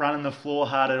about not running the floor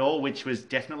hard at all, which was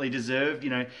definitely deserved.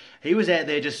 He was out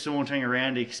there just sauntering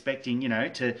around expecting,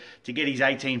 to get his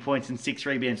 18 points and 6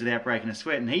 rebounds without breaking a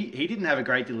sweat, and he didn't have a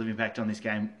great deal of impact on this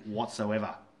game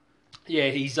whatsoever. Yeah,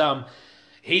 he's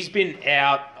been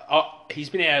out.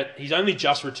 He's only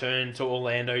just returned to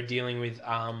Orlando dealing with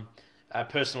a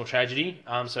personal tragedy.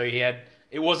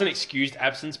 It wasn't excused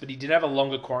absence, but he did have a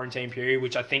longer quarantine period,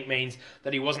 which I think means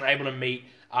that he wasn't able to meet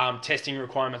testing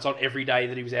requirements on every day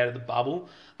that he was out of the bubble.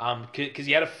 Because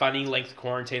he had a funny length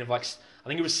quarantine of I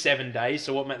think it was 7 days.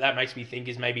 So what that makes me think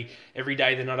is maybe every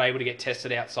day they're not able to get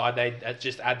tested outside, they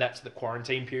just add that to the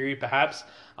quarantine period, perhaps.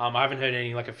 I haven't heard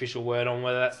any official word on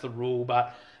whether that's the rule,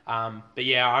 but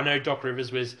I know Doc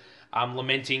Rivers was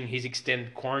lamenting his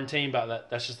extended quarantine, but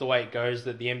that's just the way it goes,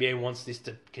 that the NBA wants this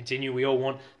to continue. We all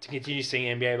want to continue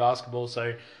seeing NBA basketball,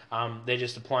 so they're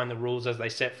just applying the rules as they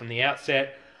set from the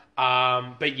outset.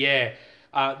 But yeah,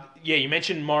 you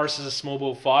mentioned Morris as a small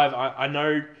ball 5. I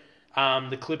know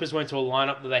the Clippers went to a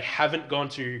lineup that they haven't gone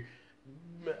to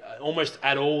almost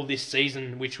at all this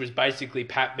season, which was basically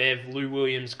Pat Bev, Lou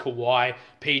Williams, Kawhi,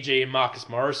 PG, and Marcus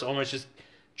Morris, almost just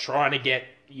trying to get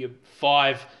your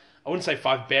 5, I wouldn't say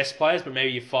 5 best players, but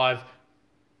maybe your 5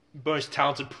 most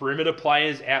talented perimeter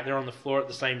players out there on the floor at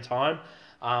the same time.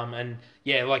 And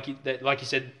yeah, like you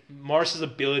said, Morris's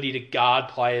ability to guard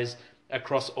players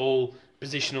across the whole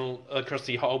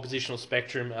positional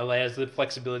spectrum allows the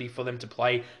flexibility for them to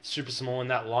play super small in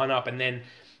that lineup. And then,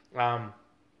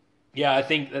 I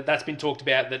think that's been talked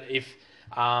about, that if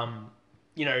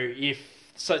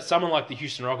someone like the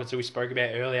Houston Rockets, who we spoke about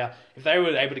earlier, if they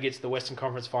were able to get to the Western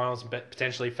Conference Finals and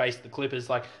potentially face the Clippers,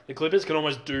 like the Clippers can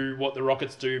almost do what the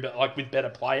Rockets do, but like with better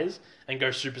players, and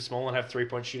go super small and have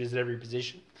 3-point shooters at every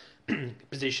position.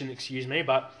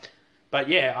 But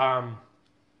yeah,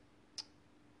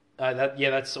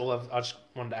 that's all I just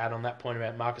wanted to add on that point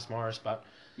about Marcus Morris. But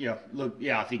I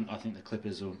think the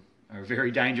Clippers are a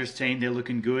very dangerous team. They're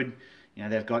looking good.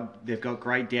 They've got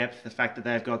great depth. The fact that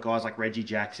they've got guys like Reggie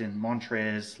Jackson,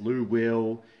 Montrez, Lou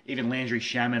Will, even Landry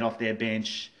Shamet off their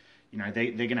bench. They're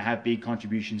going to have big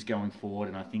contributions going forward,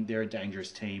 and I think they're a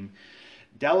dangerous team.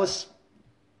 Dallas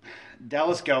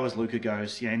go as Luka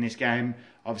goes. In this game,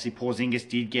 obviously Porzingis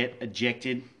did get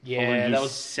ejected following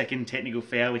his second technical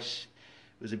foul, which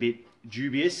was a bit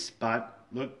dubious. But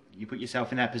look, you put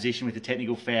yourself in that position with a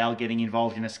technical foul, getting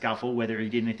involved in a scuffle, whether he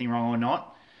did anything wrong or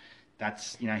not.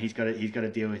 That's he's got to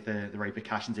deal with the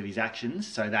repercussions of his actions.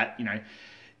 So that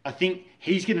I think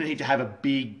he's going to need to have a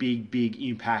big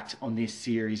impact on this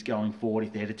series going forward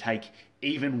if they're to take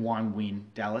even one win.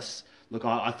 Dallas. Look,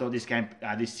 I thought this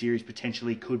this series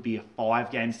potentially could be a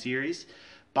 5-game series,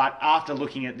 but after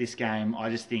looking at this game, I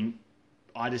just think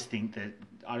that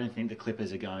I don't think the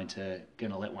Clippers are going to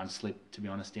let one slip. To be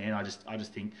honest, Dan, I just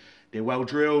think they're well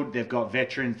drilled. They've got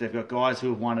veterans. They've got guys who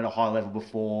have won at a high level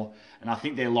before, and I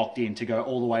think they're locked in to go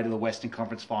all the way to the Western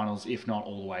Conference Finals, if not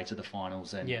all the way to the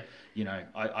finals. And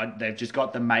they've just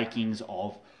got the makings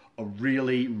of a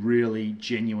really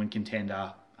genuine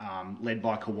contender, led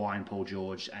by Kawhi and Paul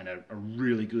George, and a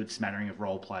really good smattering of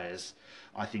role players.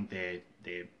 I think they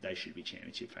should be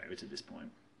championship favourites at this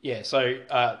point. Yeah, so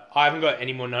I haven't got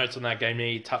any more notes on that game.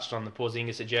 You touched on the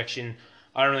Porzingis ejection.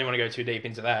 I don't really want to go too deep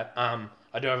into that.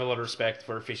 I do have a lot of respect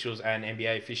for officials and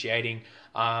NBA officiating,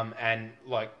 and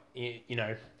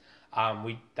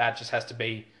that just has to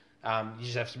be. You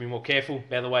just have to be more careful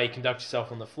about the way you conduct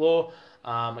yourself on the floor.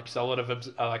 Because a lot of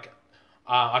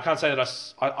I can't say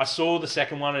that I saw the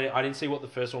second one. I didn't see what the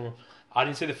first one. I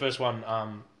didn't see the first one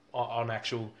on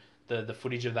actual the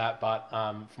footage of that, but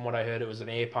from what I heard, it was an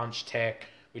air punch tech,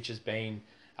 which has been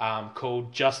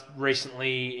called just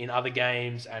recently in other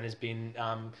games and has been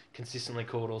consistently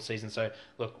called all season. So,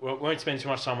 look, we won't spend too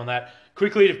much time on that.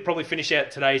 Quickly, to probably finish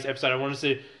out today's episode, I wanted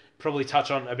to probably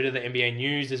touch on a bit of the NBA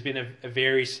news. There's been a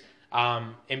various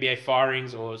NBA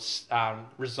firings or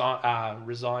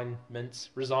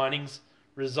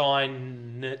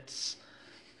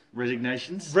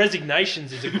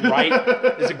Resignations is a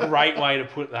great way to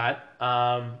put that.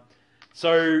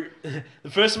 So,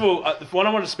 first of all, the one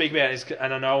I want to speak about is,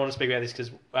 and I know I want to speak about this because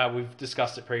we've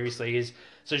discussed it previously, is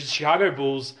so the Chicago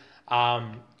Bulls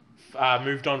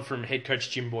moved on from head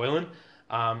coach Jim Boylan.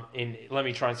 Let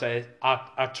me try and say it,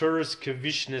 Arturas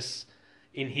Kavishnis,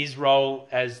 in his role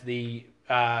as the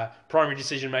primary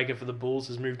decision maker for the Bulls,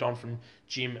 has moved on from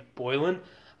Jim Boylan,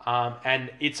 and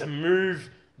it's a move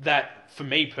that, for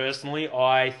me personally,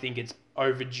 I think it's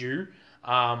overdue.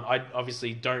 I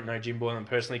obviously don't know Jim Boylan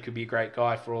personally. Could be a great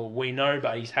guy for all we know,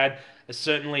 but he's had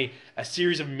certainly a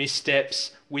series of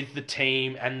missteps with the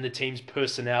team and the team's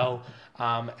personnel,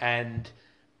 and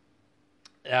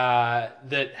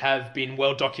that have been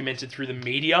well documented through the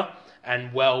media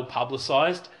and well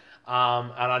publicized.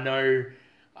 And I know,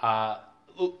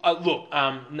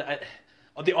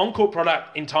 the on-court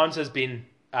product in times has been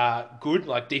good.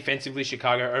 Like defensively,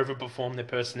 Chicago overperformed their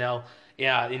personnel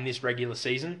in this regular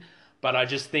season. But I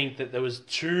just think that there's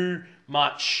too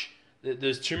much of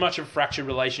a fractured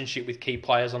relationship with key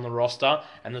players on the roster,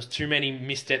 and there's too many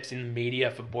missteps in the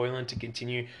media for Boylan to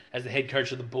continue as the head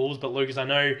coach of the Bulls. But Lucas, I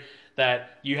know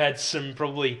that you had some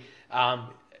probably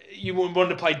you wanted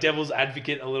to play devil's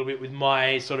advocate a little bit with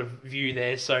my sort of view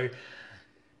there. So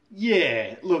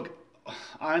yeah, look,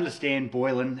 I understand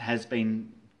Boylan has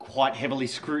been quite heavily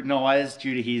scrutinised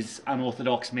due to his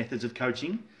unorthodox methods of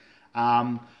coaching.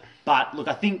 But look,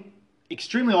 I think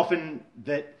extremely often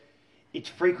that it's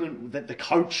frequent that the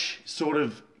coach sort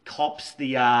of cops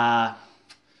the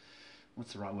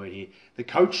what's the right word here? The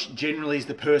coach generally is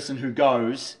the person who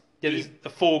goes. Yeah, the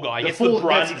fall guy. Gets the brunt.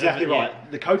 That's exactly right. Yeah.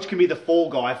 The coach can be the fall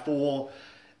guy for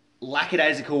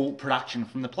lackadaisical production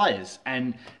from the players.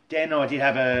 And Dan and I did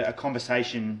have a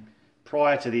conversation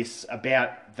prior to this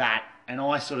about that, and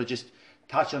I sort of just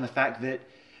touched on the fact that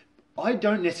I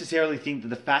don't necessarily think that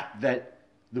the fact that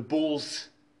the Bulls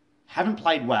haven't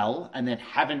played well and then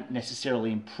haven't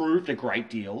necessarily improved a great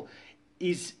deal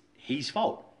is his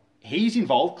fault. He's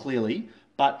involved, clearly,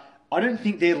 but I don't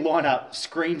think their lineup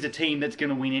screams a team that's going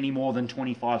to win any more than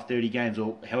 25, 30 games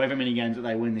or however many games that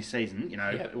they win this season.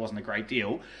 It wasn't a great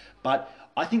deal. But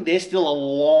I think they're still a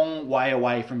long way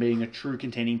away from being a true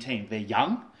contending team. They're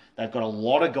young. They've got a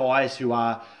lot of guys who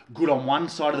are good on one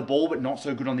side of the ball but not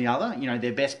so good on the other.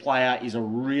 Their best player is a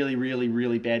really, really,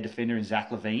 really bad defender in Zach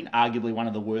LaVine, arguably one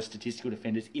of the worst statistical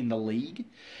defenders in the league.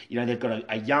 They've got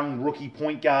a young rookie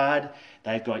point guard.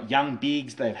 They've got young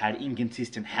bigs. They've had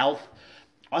inconsistent health.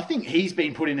 I think he's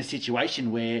been put in a situation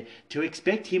where to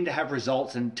expect him to have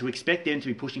results and to expect them to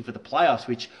be pushing for the playoffs,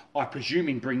 which I presume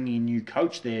in bringing in a new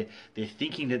coach, they're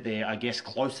thinking that they're, I guess,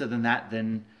 closer than that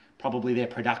than probably their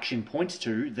production points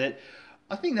to, that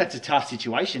I think that's a tough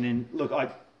situation. And look,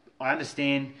 I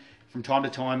understand from time to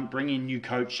time bringing in a new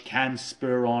coach can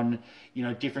spur on,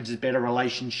 differences, better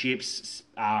relationships,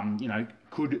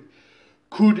 could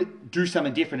do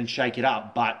something different and shake it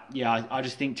up. But yeah, I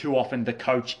just think too often the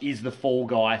coach is the fall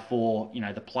guy for,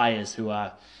 the players who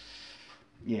are,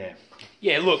 yeah.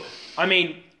 Yeah, look, I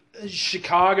mean,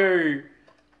 Chicago,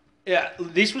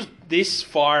 this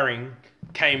firing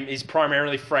is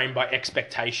primarily framed by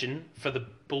expectation for the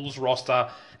Bulls roster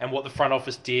and what the front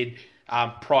office did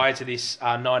prior to this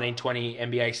 1920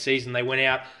 NBA season. They went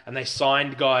out and they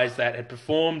signed guys that had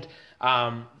performed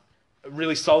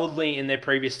really solidly in their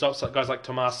previous stops, like guys like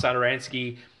Tomas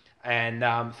Satoransky and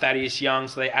Thaddeus Young.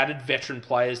 So they added veteran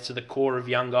players to the core of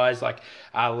young guys like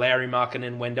Larry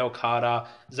Markkinen, Wendell Carter,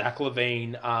 Zach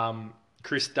LaVine,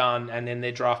 Chris Dunn, and then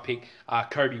their draft pick,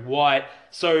 Kobe White.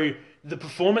 So the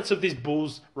performance of this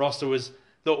Bulls roster was,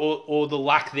 or the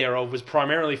lack thereof, was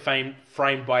primarily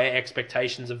framed by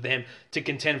expectations of them to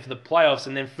contend for the playoffs.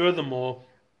 And then furthermore,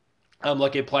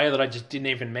 like a player that I just didn't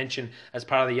even mention as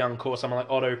part of the young core, someone like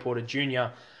Otto Porter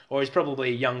Jr., or he's probably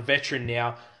a young veteran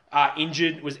now,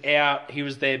 injured, was out. He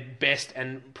was their best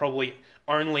and probably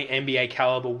only NBA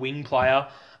caliber wing player.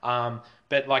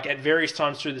 But like at various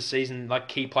times through the season, like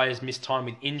key players missed time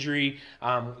with injury.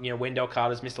 Wendell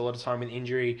Carter's missed a lot of time with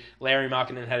injury. Larry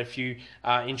Markkinen had a few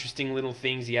interesting little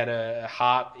things. He had a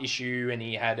heart issue, and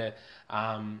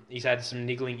he's had some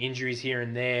niggling injuries here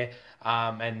and there.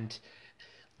 And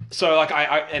so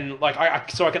I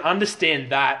can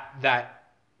understand that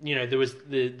there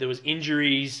was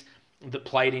injuries that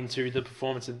played into the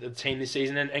performance of the team this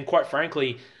season, and quite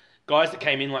frankly, guys that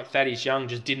came in like Thaddeus Young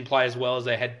just didn't play as well as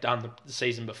they had done the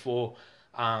season before,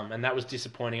 and that was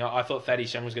disappointing. I thought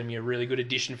Thaddeus Young was going to be a really good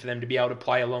addition for them to be able to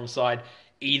play alongside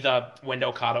either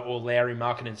Wendell Carter or Larry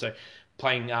Markkinen. So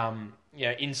playing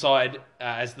inside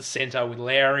as the center with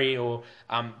Larry, or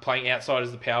playing outside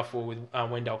as the power forward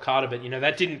with Wendell Carter. But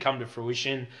that didn't come to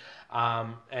fruition.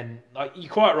 And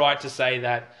you're quite right to say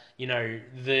that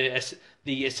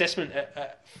the assessment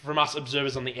from us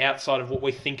observers on the outside of what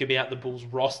we think about the Bulls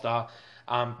roster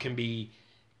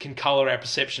can colour our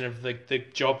perception of the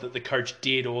job that the coach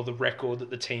did or the record that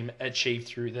the team achieved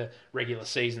through the regular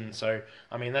season. So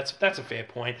I mean that's a fair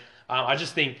point. I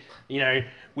just think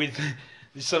with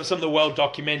some of the well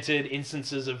documented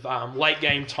instances of late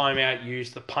game timeout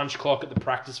use, the punch clock at the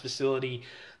practice facility,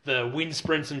 the wind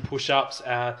sprints and push ups.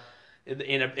 I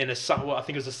think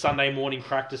it was a Sunday morning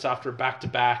practice after a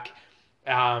back-to-back.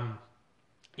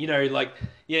 These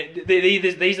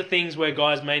are things where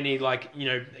guys may need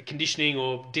conditioning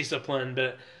or discipline,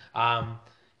 but on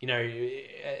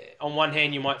one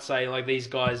hand you might say like these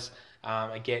guys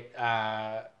get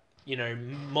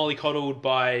mollycoddled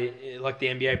by like the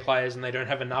NBA players and they don't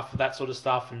have enough of that sort of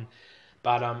stuff,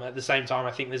 but at the same time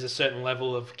I think there's a certain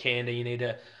level of candor you need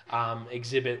to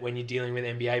exhibit when you're dealing with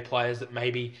NBA players that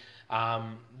maybe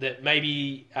Jim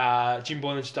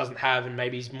Boylan just doesn't have, and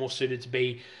maybe he's more suited to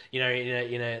be, in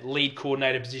a lead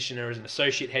coordinator position or as an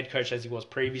associate head coach as he was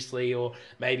previously, or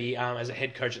maybe as a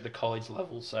head coach at the college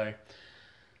level. So,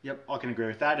 yep, I can agree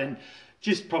with that. And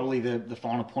just probably the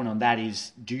final point on that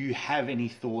is, do you have any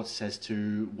thoughts as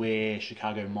to where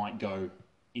Chicago might go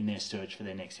in their search for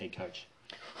their next head coach?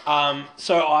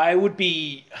 So I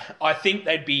think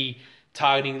they'd be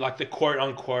targeting like the quote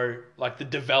unquote like the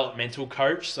developmental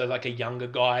coach, so like a younger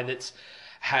guy that's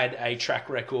had a track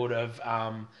record of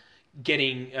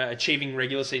achieving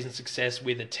regular season success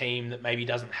with a team that maybe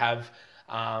doesn't have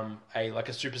a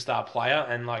superstar player,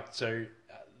 and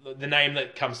the name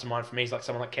that comes to mind for me is like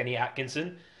someone like Kenny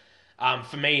Atkinson.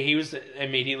 For me, he was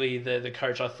immediately the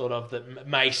coach I thought of that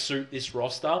may suit this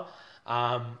roster,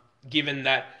 given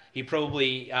that he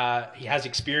probably he has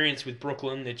experience with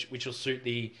Brooklyn, which will suit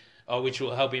which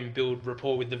will help him build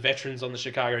rapport with the veterans on the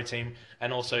Chicago team,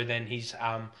 and also then he's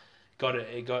got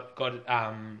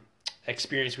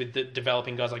experience with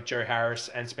developing guys like Joe Harris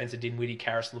and Spencer Dinwiddie,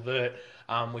 Karis LeVert,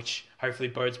 which hopefully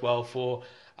bodes well for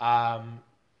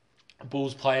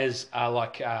Bulls players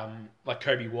like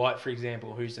Kobe White, for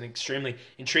example, who's an extremely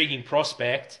intriguing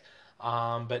prospect,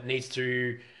 but needs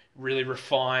to really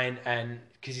refine, and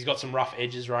because he's got some rough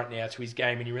edges right now to his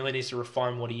game, and he really needs to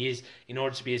refine what he is in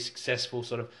order to be a successful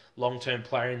sort of long-term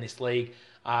player in this league.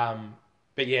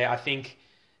 But yeah, I think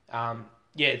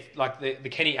like the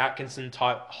Kenny Atkinson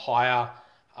type hire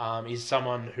is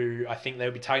someone who I think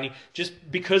they'll be targeting just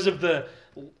because of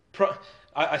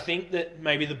I think that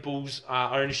maybe the Bulls'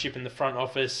 ownership in the front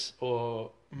office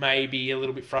or may be a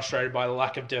little bit frustrated by the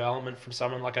lack of development from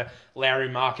someone like a Lauri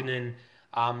Markkanen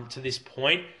to this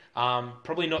point.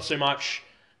 Probably not so much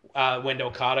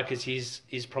Wendell Carter, because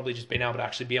he's probably just been able to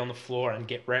actually be on the floor and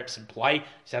get reps and play.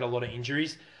 He's had a lot of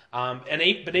injuries.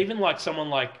 But even like someone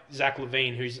like Zach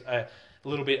LaVine, who's a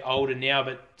little bit older now,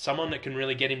 but someone that can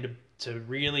really get him to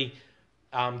really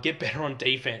get better on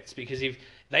defense, because if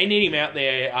they need him out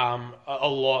there a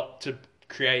lot to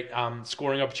create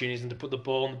scoring opportunities and to put the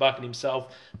ball in the bucket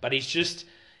himself, but he's just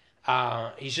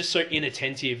so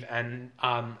inattentive and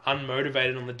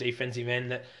unmotivated on the defensive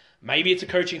end that maybe it's a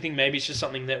coaching thing, maybe it's just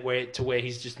something where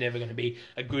he's just never going to be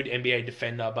a good NBA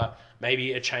defender, but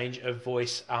maybe a change of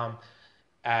voice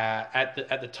at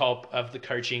the top of the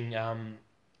coaching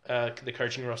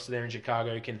roster there in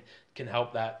Chicago can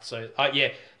help that. So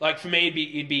like for me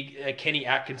it'd be a Kenny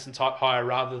Atkinson type hire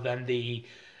rather than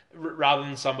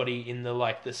somebody in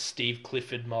the Steve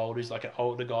Clifford mold, who's like an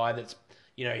older guy that's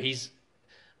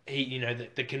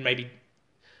that can maybe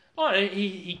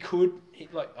he could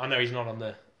I know he's not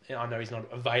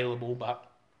available, but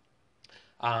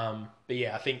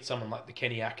yeah, I think someone like the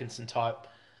Kenny Atkinson type,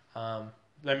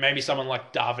 maybe someone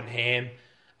like Darvin Ham,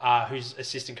 who's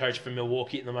assistant coach for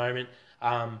Milwaukee at the moment,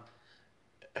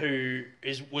 who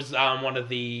was one of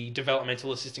the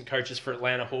developmental assistant coaches for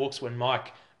Atlanta Hawks when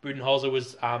Mike Budenholzer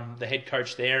was the head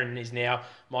coach there, and is now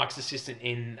Mike's assistant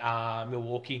in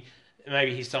Milwaukee.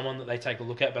 Maybe he's someone that they take a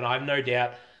look at, but I have no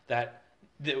doubt that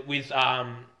with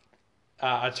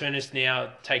Artunis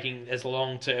now taking as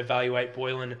long to evaluate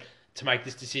Boylan to make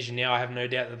this decision now, I have no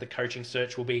doubt that the coaching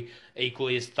search will be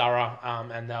equally as thorough,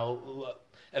 and they'll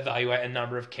evaluate a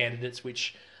number of candidates,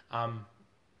 which is going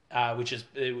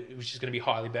to be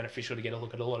highly beneficial to get a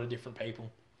look at a lot of different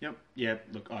people. Yep. Yeah,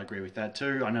 look, I agree with that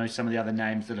too. I know some of the other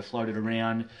names that are floated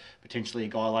around, potentially a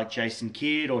guy like Jason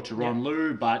Kidd or Tyronn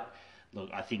Lue, but look,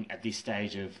 I think at this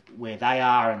stage of where they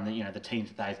are and the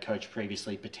teams that they've coached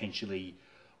previously potentially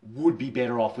would be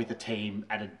better off with a team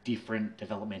at a different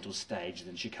developmental stage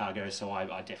than Chicago. So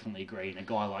I definitely agree. And a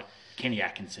guy like Kenny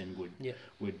Atkinson would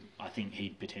I think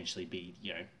he'd potentially be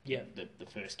the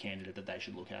first candidate that they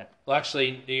should look at. Well,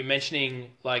 actually, you're mentioning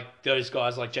like those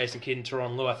guys like Jason Kidd and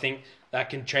Tyronn Lue. I think that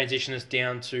can transition us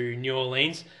down to New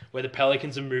Orleans, where the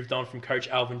Pelicans have moved on from coach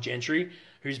Alvin Gentry,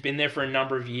 who's been there for a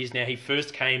number of years now. He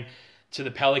first came to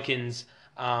the Pelicans,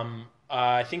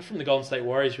 I think from the Golden State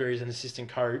Warriors, where he was an assistant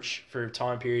coach for a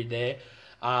time period there.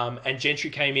 And Gentry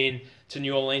came in to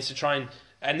New Orleans to try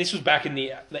and this was back in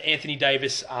the Anthony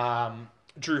Davis,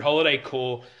 Drew Holiday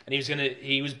core, and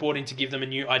he was brought in to give them a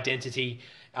new identity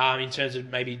in terms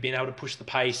of maybe being able to push the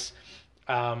pace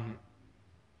and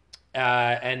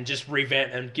just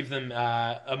revamp and give them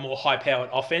a more high-powered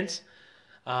offense.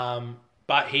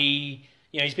 But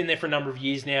he's been there for a number of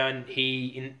years now, and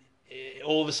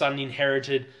all of a sudden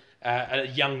inherited a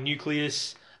young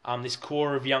nucleus, this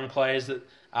core of young players that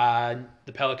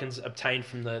the Pelicans obtained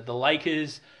from the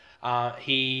Lakers.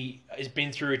 He has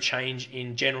been through a change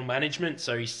in general management,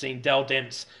 so he's seen Dell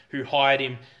Demps, who hired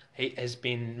him, he has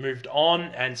been moved on,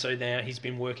 and so now he's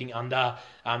been working under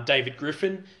David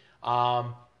Griffin.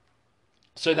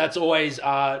 So that's always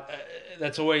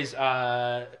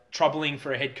troubling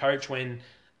for a head coach when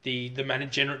the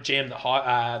manager GM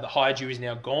that hired you is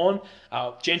now gone.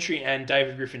 Gentry and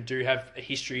David Griffin do have a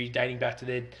history dating back to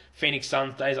their Phoenix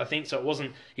Suns days, I think. So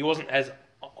he wasn't as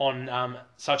on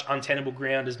such untenable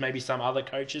ground as maybe some other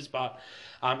coaches, but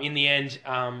in the end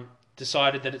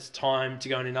decided that it's time to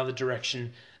go in another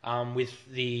direction with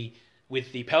the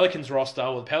with the Pelicans roster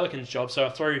or the Pelicans job. So I'll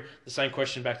throw the same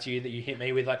question back to you that you hit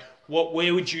me with. Like,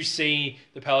 where would you see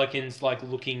the Pelicans like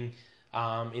looking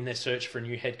in their search for a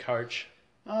new head coach?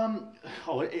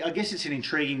 I guess it's an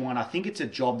intriguing one. I think it's a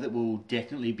job that will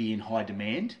definitely be in high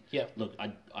demand. Yeah. Look,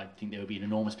 I think there will be an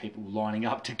enormous people lining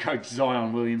up to coach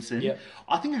Zion Williamson. Yeah.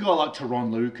 I think a guy like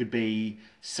Tyronn Lue could be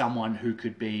someone who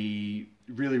could be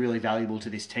really, really valuable to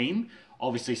this team.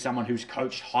 Obviously, someone who's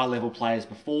coached high-level players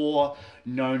before,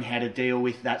 known how to deal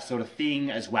with that sort of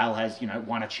thing, as well as,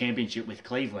 won a championship with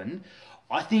Cleveland.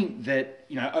 I think that,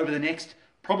 over the next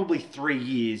probably 3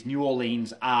 years, New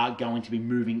Orleans are going to be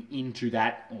moving into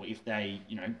that, or if they,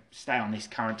 stay on this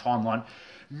current timeline,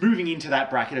 moving into that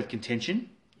bracket of contention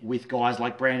with guys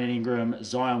like Brandon Ingram,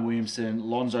 Zion Williamson,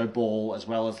 Lonzo Ball, as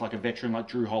well as like a veteran like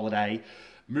Drew Holiday,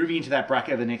 moving into that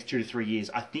bracket over the next 2 to 3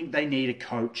 years. I think they need a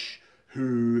coach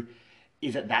who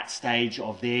is at that stage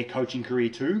of their coaching career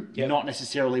too. Yep. Not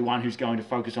necessarily one who's going to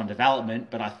focus on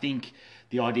development, but I think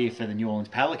the idea for the New Orleans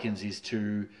Pelicans is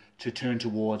to turn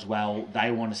towards, well, they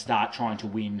want to start trying to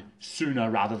win sooner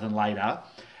rather than later.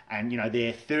 And,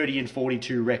 their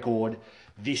 30-42 record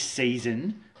this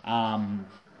season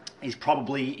is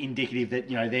probably indicative that,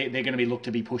 they're going to be looked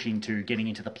to be pushing to getting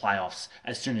into the playoffs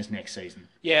as soon as next season.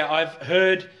 Yeah, I've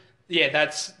heard,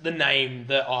 that's the name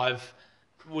that I've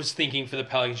was thinking for the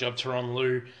Pelicans job, Tyronn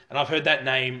Lue, and I've heard that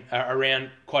name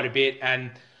around quite a bit. And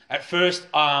at first,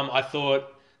 I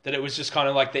thought that it was just kind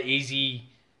of like the easy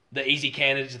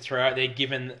candidate to throw out there,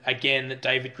 given again that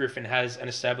David Griffin has an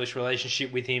established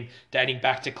relationship with him dating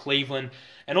back to Cleveland,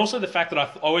 and also the fact that I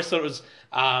always thought it was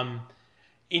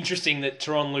interesting that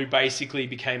Tyronn Lue basically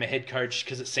became a head coach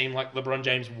because it seemed like LeBron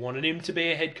James wanted him to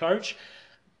be a head coach.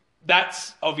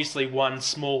 That's obviously one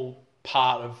small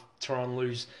part of Tyronn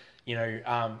Lue's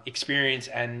experience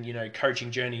and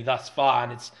coaching journey thus far,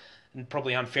 and it's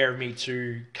probably unfair of me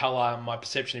to colour my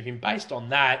perception of him based on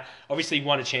that. Obviously, he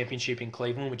won a championship in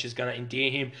Cleveland, which is going to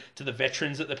endear him to the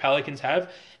veterans that the Pelicans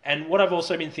have. And what I've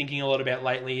also been thinking a lot about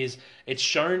lately is it's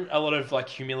shown a lot of like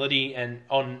humility and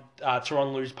on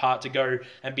Tyronn Lue's part to go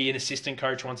and be an assistant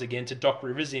coach once again to Doc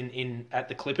Rivers in at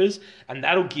the Clippers, and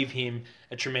that'll give him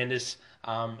a tremendous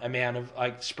amount of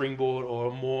like springboard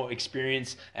or more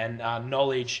experience and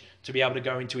knowledge to be able to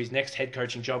go into his next head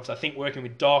coaching job. So I think working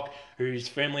with Doc, who's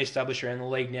firmly established around the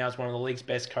league now as one of the league's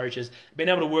best coaches, being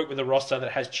able to work with a roster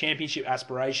that has championship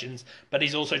aspirations, but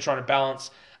he's also trying to balance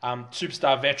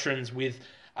superstar veterans with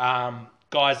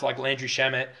guys like Landry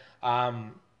Shamet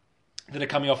that are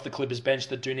coming off the Clippers bench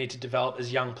that do need to develop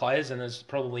as young players, and there's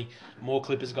probably more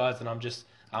Clippers guys than I'm just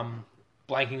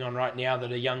blanking on right now that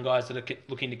are young guys that are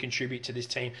looking to contribute to this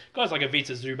team. Guys like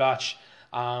Ivica Zubac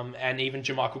and even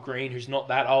JaMychal Green, who's not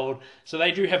that old. So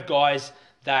they do have guys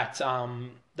that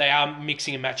they are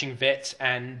mixing and matching vets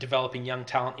and developing young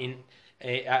talent in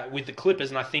with the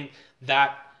Clippers, and I think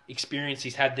that experience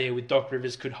he's had there with Doc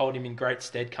Rivers could hold him in great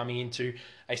stead coming into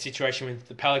a situation with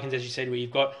the Pelicans, as you said, where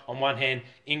you've got on one hand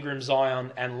Ingram,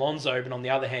 Zion, and Lonzo, but on the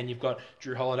other hand you've got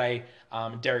Drew Holiday,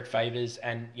 Derek Favors,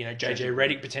 and JJ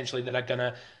Redick potentially that are going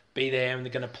to be there and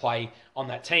they're going to play on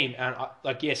that team. And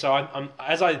so I'm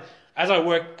as I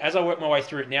work my way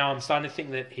through it now, I'm starting to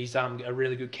think that he's a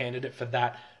really good candidate for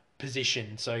that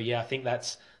position. So yeah, I think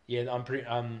that's I'm pretty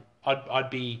I'd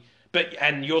be. But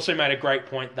and you also made a great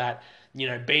point that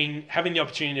having the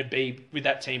opportunity to be with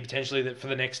that team potentially that for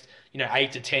the next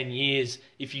 8 to 10 years,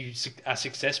 if you are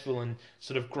successful and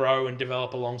sort of grow and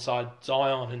develop alongside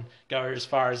Zion and go as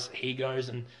far as he goes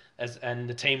and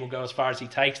the team will go as far as he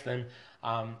takes them,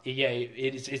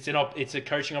 it's a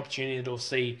coaching opportunity that we'll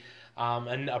see,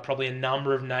 and probably a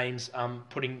number of names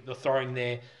throwing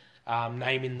their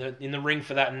name in the ring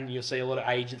for that, and you'll see a lot of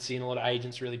agency and a lot of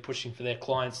agents really pushing for their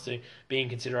clients to be in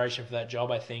consideration for that job,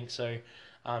 I think. So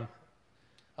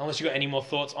unless you've got any more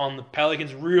thoughts on the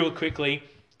Pelicans, real quickly,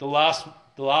 the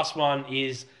last one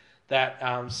is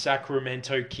that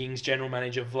Sacramento Kings general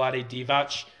manager Vlade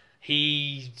Divac.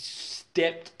 He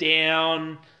stepped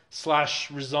down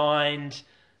 / resigned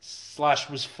 /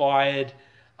 was fired.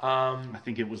 I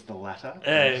think it was the latter.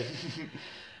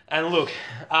 And look,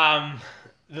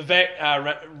 the vet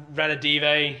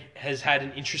Ranadive has had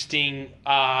an interesting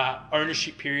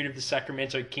ownership period of the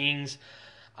Sacramento Kings,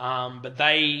 but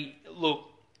they look.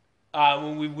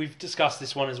 We've discussed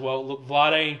this one as well. Look,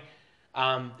 Vlade,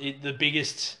 the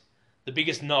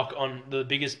biggest knock on the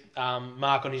biggest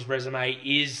mark on his resume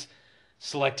is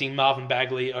selecting Marvin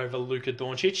Bagley over Luka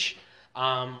Doncic,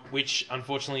 which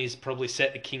unfortunately has probably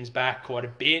set the Kings back quite a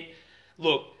bit.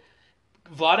 Look,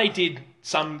 Vlade did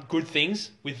some good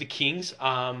things with the Kings.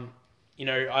 The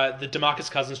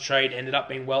DeMarcus Cousins trade ended up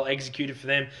being well executed for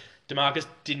them. DeMarcus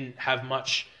didn't have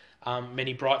much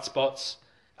many bright spots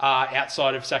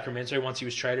outside of Sacramento. Once he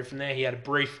was traded from there, he had a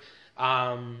brief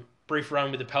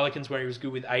run with the Pelicans where he was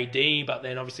good with AD, but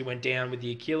then obviously went down with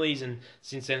the Achilles, and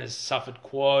since then has suffered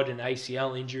quad and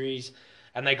ACL injuries.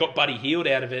 And they got Buddy Hield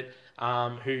out of it,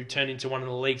 who turned into one of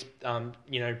the league's,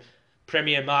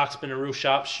 premier marksman, a real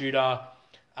sharpshooter.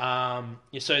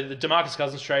 So the DeMarcus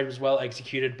Cousins trade was well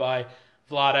executed by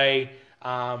Vlade.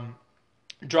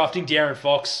 Drafting De'Aaron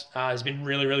Fox has been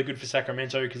really, really good for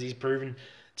Sacramento because he's proven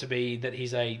to be that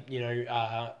he's a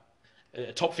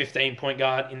top 15 point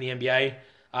guard in the NBA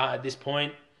at this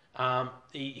point.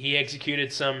 He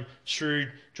executed some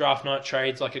shrewd draft night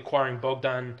trades like acquiring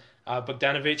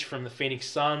Bogdanovic from the Phoenix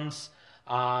Suns.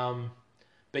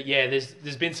 But yeah,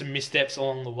 there's been some missteps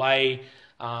along the way.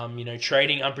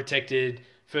 Trading unprotected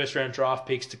first round draft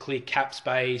picks to clear cap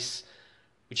space,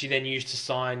 which he then used to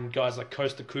sign guys like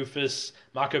Costa Koufos,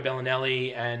 Marco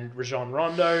Bellinelli, and Rajon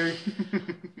Rondo.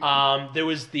 There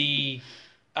was the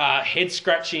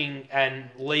head-scratching and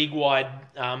league-wide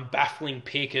baffling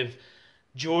pick of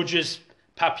Georgios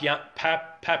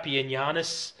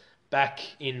Papagiannis back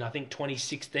in, I think,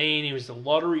 2016. He was a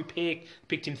lottery pick,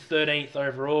 picked him 13th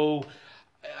overall.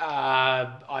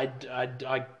 I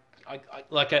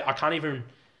can't even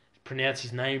pronounce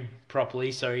his name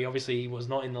properly, so he obviously was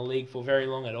not in the league for very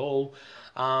long at all.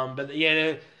 But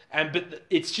it's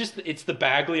the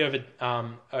Bagley over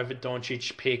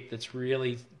Doncic pick that's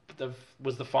really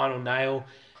was the final nail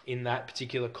in that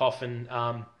particular coffin.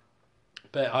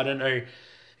 But I don't know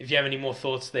if you have any more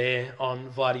thoughts there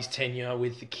on Vlade's tenure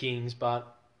with the Kings. But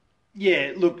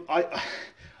yeah, look, I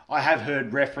have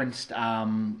heard referenced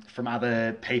from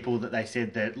other people that they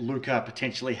said that Luka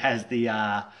potentially has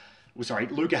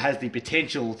Luka has the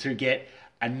potential to get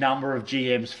a number of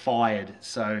GMs fired.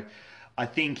 So I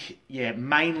think,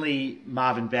 mainly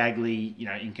Marvin Bagley,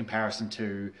 in comparison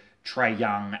to Trae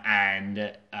Young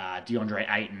and DeAndre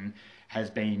Ayton, has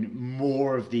been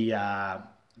more of the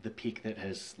pick that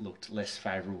has looked less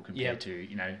favourable compared to,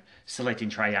 selecting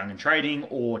Trae Young and trading,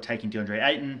 or taking DeAndre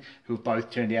Ayton, who have both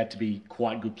turned out to be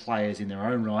quite good players in their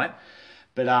own right.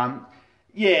 But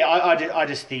I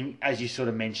just think, as you sort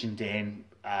of mentioned, Dan,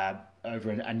 over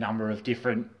a number of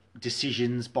different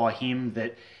decisions by him,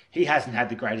 that he hasn't had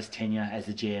the greatest tenure as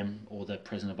the GM or the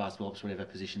president of basketball ops, whatever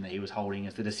position that he was holding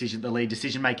as the lead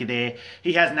decision maker there.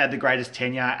 He hasn't had the greatest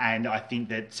tenure, and I think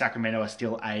that Sacramento are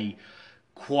still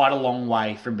quite a long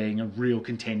way from being a real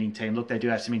contending team. Look, they do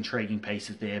have some intriguing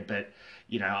pieces there, but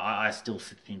I still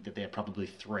think that they're probably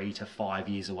 3 to 5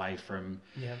 years away from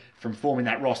forming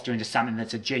that roster into something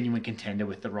that's a genuine contender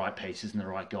with the right pieces and the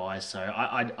right guys. So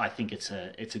I think it's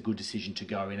a good decision to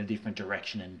go in a different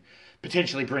direction and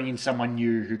potentially bring in someone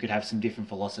new who could have some different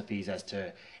philosophies as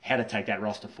to how to take that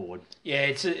roster forward. Yeah,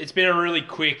 it's been a really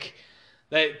quick.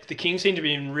 The Kings seem to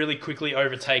be really quickly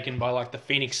overtaken by like the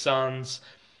Phoenix Suns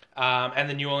and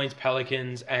the New Orleans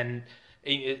Pelicans, and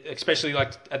especially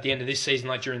like at the end of this season,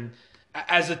 like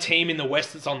as a team in the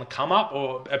West that's on the come up,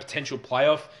 or a potential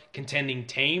playoff contending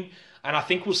team. And I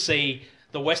think we'll see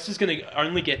the West is going to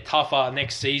only get tougher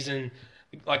next season.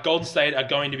 Like Golden State are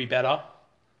going to be better.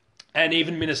 And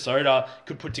even Minnesota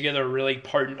could put together a really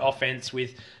potent offense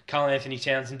with Karl Anthony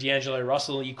Towns and D'Angelo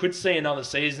Russell. You could see another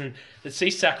season that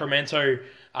sees Sacramento,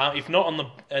 if not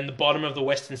in the bottom of the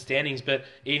Western standings, but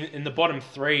even in the bottom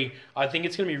 3. I think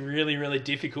it's going to be really, really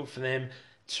difficult for them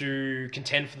to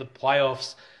contend for the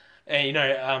playoffs. And,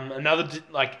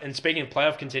 and speaking of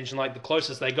playoff contention, like the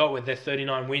closest they got with their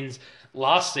 39 wins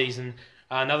last season,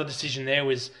 another decision there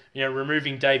was,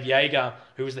 removing Dave Yeager,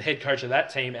 who was the head coach of that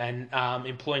team, and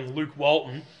employing Luke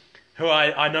Walton, who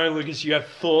I know, Lucas, you have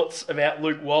thoughts about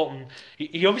Luke Walton.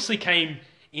 He obviously came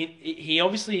in. He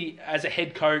obviously, as a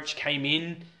head coach, came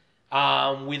in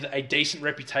with a decent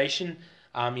reputation.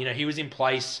 He was in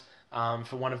place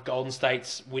for one of Golden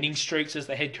State's winning streaks as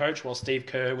the head coach while Steve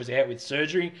Kerr was out with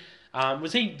surgery.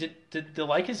 Did the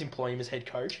Lakers employ him as head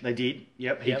coach? They did,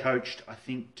 yep. He coached, I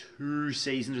think, 2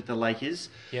 seasons with the Lakers.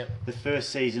 Yep. The first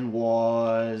season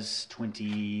was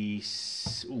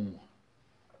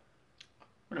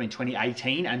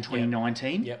 2018 and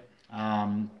 2019. Yep.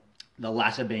 The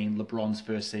latter being LeBron's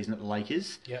first season at the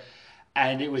Lakers. Yep.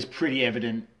 And it was pretty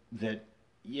evident that,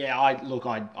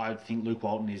 I think Luke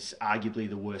Walton is arguably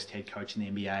the worst head coach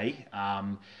in the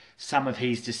NBA. Some of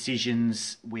his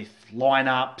decisions with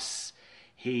lineups,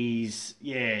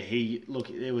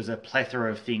 there was a plethora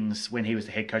of things when he was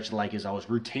the head coach of the Lakers. I was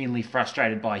routinely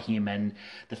frustrated by him, and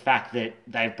the fact that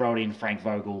they've brought in Frank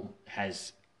Vogel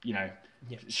has,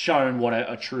 shown what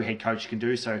a true head coach can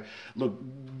do. So, look,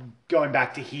 going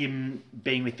back to him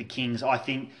being with the Kings, I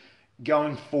think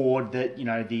going forward, that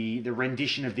the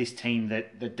rendition of this team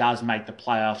that does make the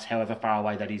playoffs, however far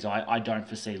away that is, I don't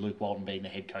foresee Luke Walton being the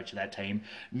head coach of that team,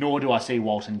 nor do I see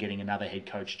Walton getting another head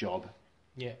coach job.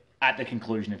 Yeah. At the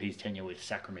conclusion of his tenure with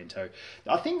Sacramento.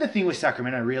 I think the thing with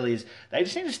Sacramento really is they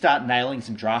just need to start nailing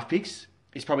some draft picks.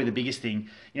 Is probably the biggest thing.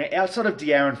 Outside of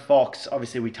De'Aaron Fox,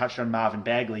 obviously we touched on Marvin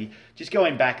Bagley. Just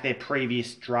going back their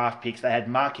previous draft picks, they had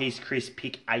Marquise Chris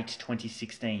pick 8,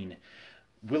 2016.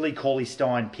 Willie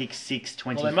Cauley-Stein pick 6,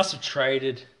 20. Well, they must have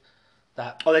traded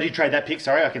that. Oh, they did trade that pick.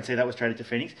 Sorry, I can see that was traded to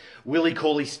Phoenix. Willie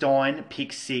Cauley-Stein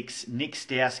pick 6, Nick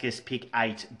Stauskas pick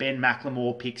 8, Ben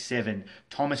McLemore pick 7,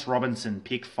 Thomas Robinson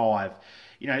pick 5.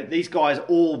 These guys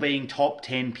all being top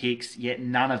 10 picks, yet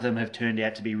none of them have turned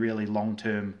out to be really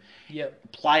long-term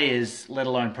players, let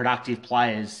alone productive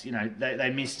players. They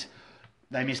missed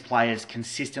players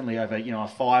consistently over a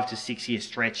 5 to 6 year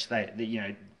stretch.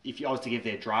 If I was to give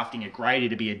their drafting a grade,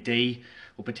 it'd be a D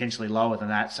or potentially lower than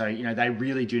that. So they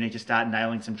really do need to start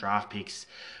nailing some draft picks.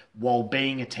 While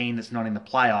being a team that's not in the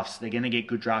playoffs, they're going to get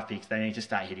good draft picks. They need to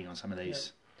start hitting on some of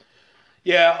these.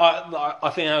 Yeah,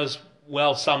 I think that was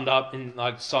well summed up in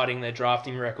citing their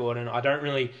drafting record, and I don't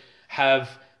really have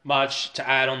much to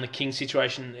add on the Kings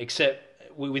situation, except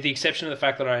with the exception of the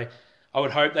fact that I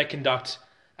would hope they conduct,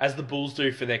 as the Bulls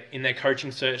do in their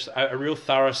coaching search, a real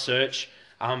thorough search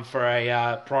for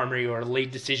a primary or a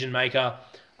lead decision maker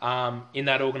in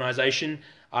that organisation.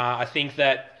 I think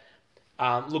that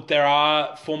there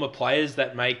are former players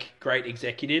that make great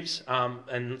executives,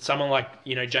 and someone like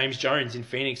James Jones in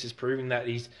Phoenix is proving that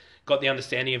he's got the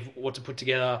understanding of what to put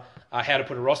together, how to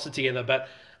put a roster together. But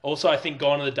also, I think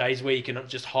gone are the days where you can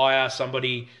just hire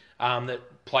somebody that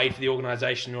played for the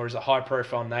organisation or is a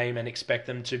high-profile name and expect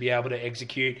them to be able to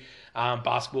execute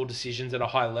basketball decisions at a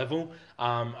high level.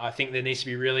 I think there needs to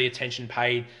be really attention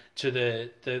paid to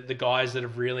the guys that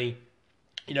have really,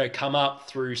 come up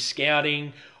through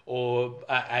scouting or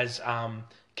as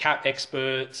cap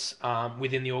experts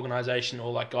within the organisation,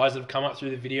 or guys that have come up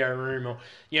through the video room, or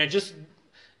just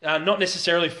not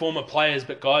necessarily former players,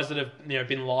 but guys that have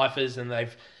been lifers and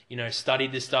they've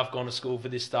studied this stuff, gone to school for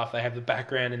this stuff. They have the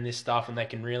background in this stuff, and they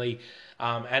can really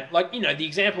the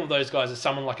example of those guys is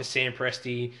someone like a Sam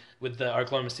Presti with the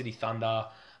Oklahoma City Thunder,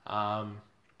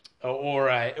 or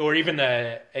even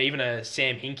a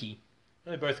Sam Hinkie.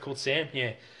 Are they both called Sam?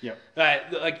 Yeah. Yep.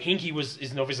 Hinkie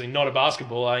is obviously not a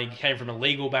basketballer. He came from a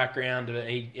legal background.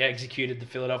 He executed the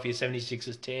Philadelphia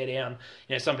 76ers teardown.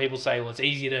 Some people say, well, it's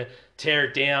easier to tear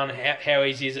it down. How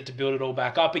easy is it to build it all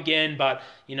back up again? But,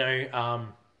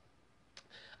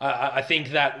 I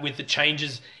think that with the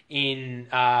changes in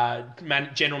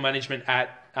general management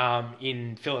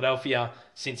in Philadelphia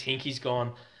since Hinkie's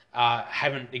gone,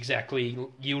 haven't exactly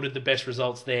yielded the best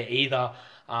results there either.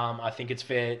 I think it's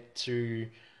fair to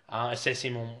assess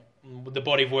him on the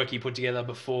body of work he put together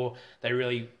before they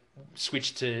really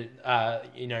switched to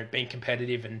being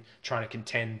competitive and trying to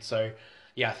contend. So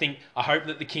I hope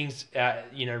that the Kings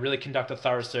really conduct a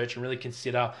thorough search and really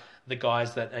consider the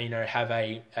guys that have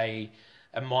a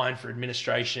mind for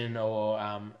administration or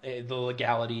the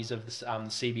legalities of the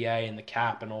CBA and the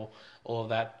cap and all of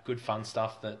that good fun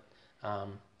stuff that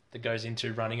goes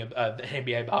into running an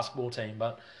NBA basketball team.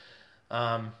 But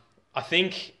I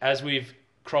think as we've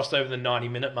crossed over the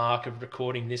 90-minute mark of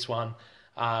recording this one,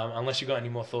 unless you've got any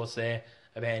more thoughts there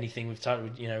about anything we've talked,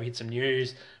 we hit some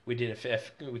news. We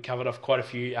covered off quite a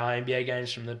few NBA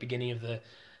games from the beginning of the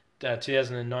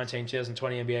 2019-2020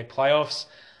 NBA playoffs.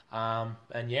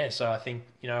 So I think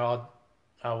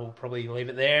I will probably leave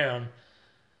it there.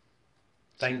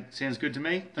 Sounds good to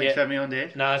me. Thanks for having me on,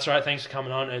 Dan. No, that's right. Thanks for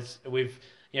coming on. We've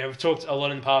talked a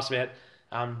lot in the past about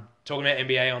talking about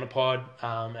NBA on a pod,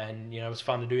 and it was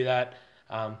fun to do that.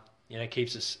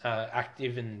 Keeps us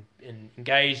active and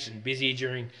engaged and busy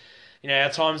during our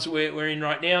times we're in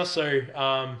right now. So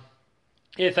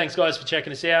thanks guys for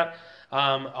checking us out.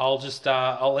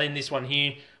 I'll end this one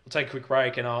here. We'll take a quick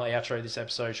break and I'll outro this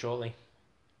episode shortly.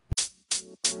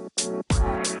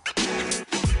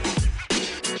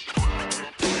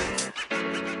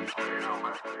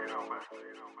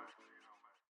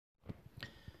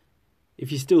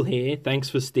 If you're still here, thanks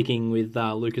for sticking with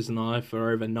Lukas and I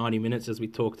for over 90 minutes as we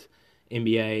talked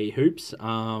NBA hoops.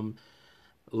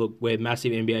 Look, we're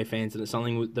massive NBA fans, and it's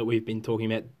something that we've been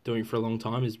talking about doing for a long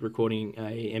time, is recording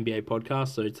a NBA podcast.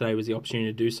 So today was the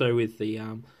opportunity to do so with the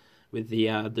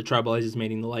Trailblazers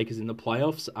meeting the Lakers in the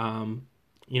playoffs.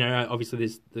 Obviously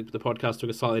the podcast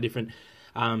took a slightly different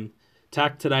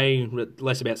tack today,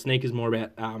 less about sneakers, more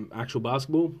about actual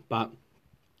basketball. But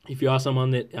if you are someone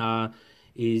that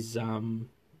is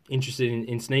interested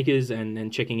in sneakers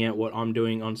and checking out what I'm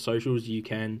doing on socials, you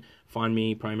can find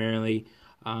me primarily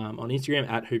on Instagram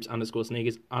at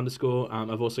hoops_sneakers_.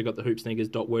 I've also got the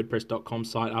hoopsneakers.wordpress.com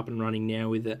site up and running now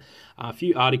with a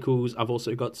few articles. I've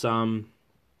also got some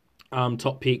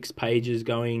top picks pages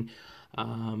going.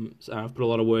 So I've put a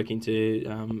lot of work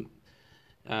into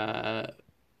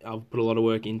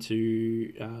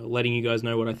letting you guys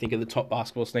know what I think of the top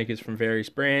basketball sneakers from various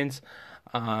brands.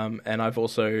 And I've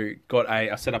also got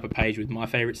I set up a page with my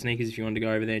favorite sneakers if you want to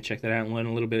go over there and check that out and learn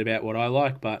a little bit about what I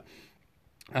like. But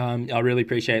I really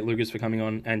appreciate Lukas for coming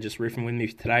on and just riffing with me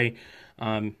today.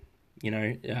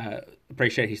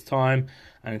 Appreciate his time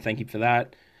and thank you for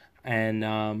that. And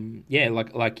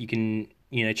like you can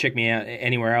check me out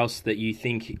anywhere else that you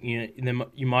think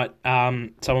you might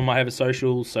someone might have a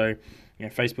social. So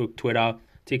Facebook, Twitter,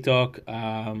 TikTok,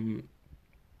 Pinterest,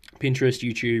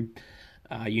 YouTube,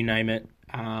 you name it.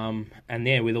 And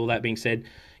with all that being said,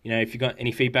 if you've got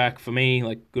any feedback for me,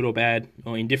 like good or bad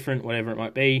or indifferent, whatever it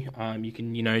might be, you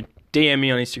can, DM me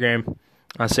on Instagram,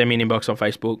 send me an inbox on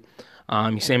Facebook.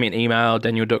 You send me an email,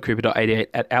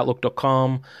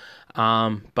 daniel.cooper.88@outlook.com.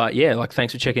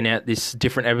 Thanks for checking out this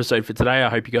different episode for today. I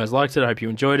hope you guys liked it. I hope you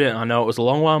enjoyed it. I know it was a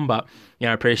long one, but,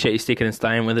 I appreciate you sticking and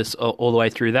staying with us all the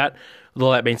way through that. With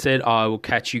all that being said, I will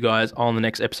catch you guys on the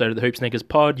next episode of the Hoop Sneakers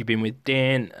pod. You've been with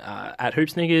Dan at Hoop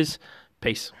Sneakers.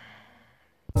 Peace.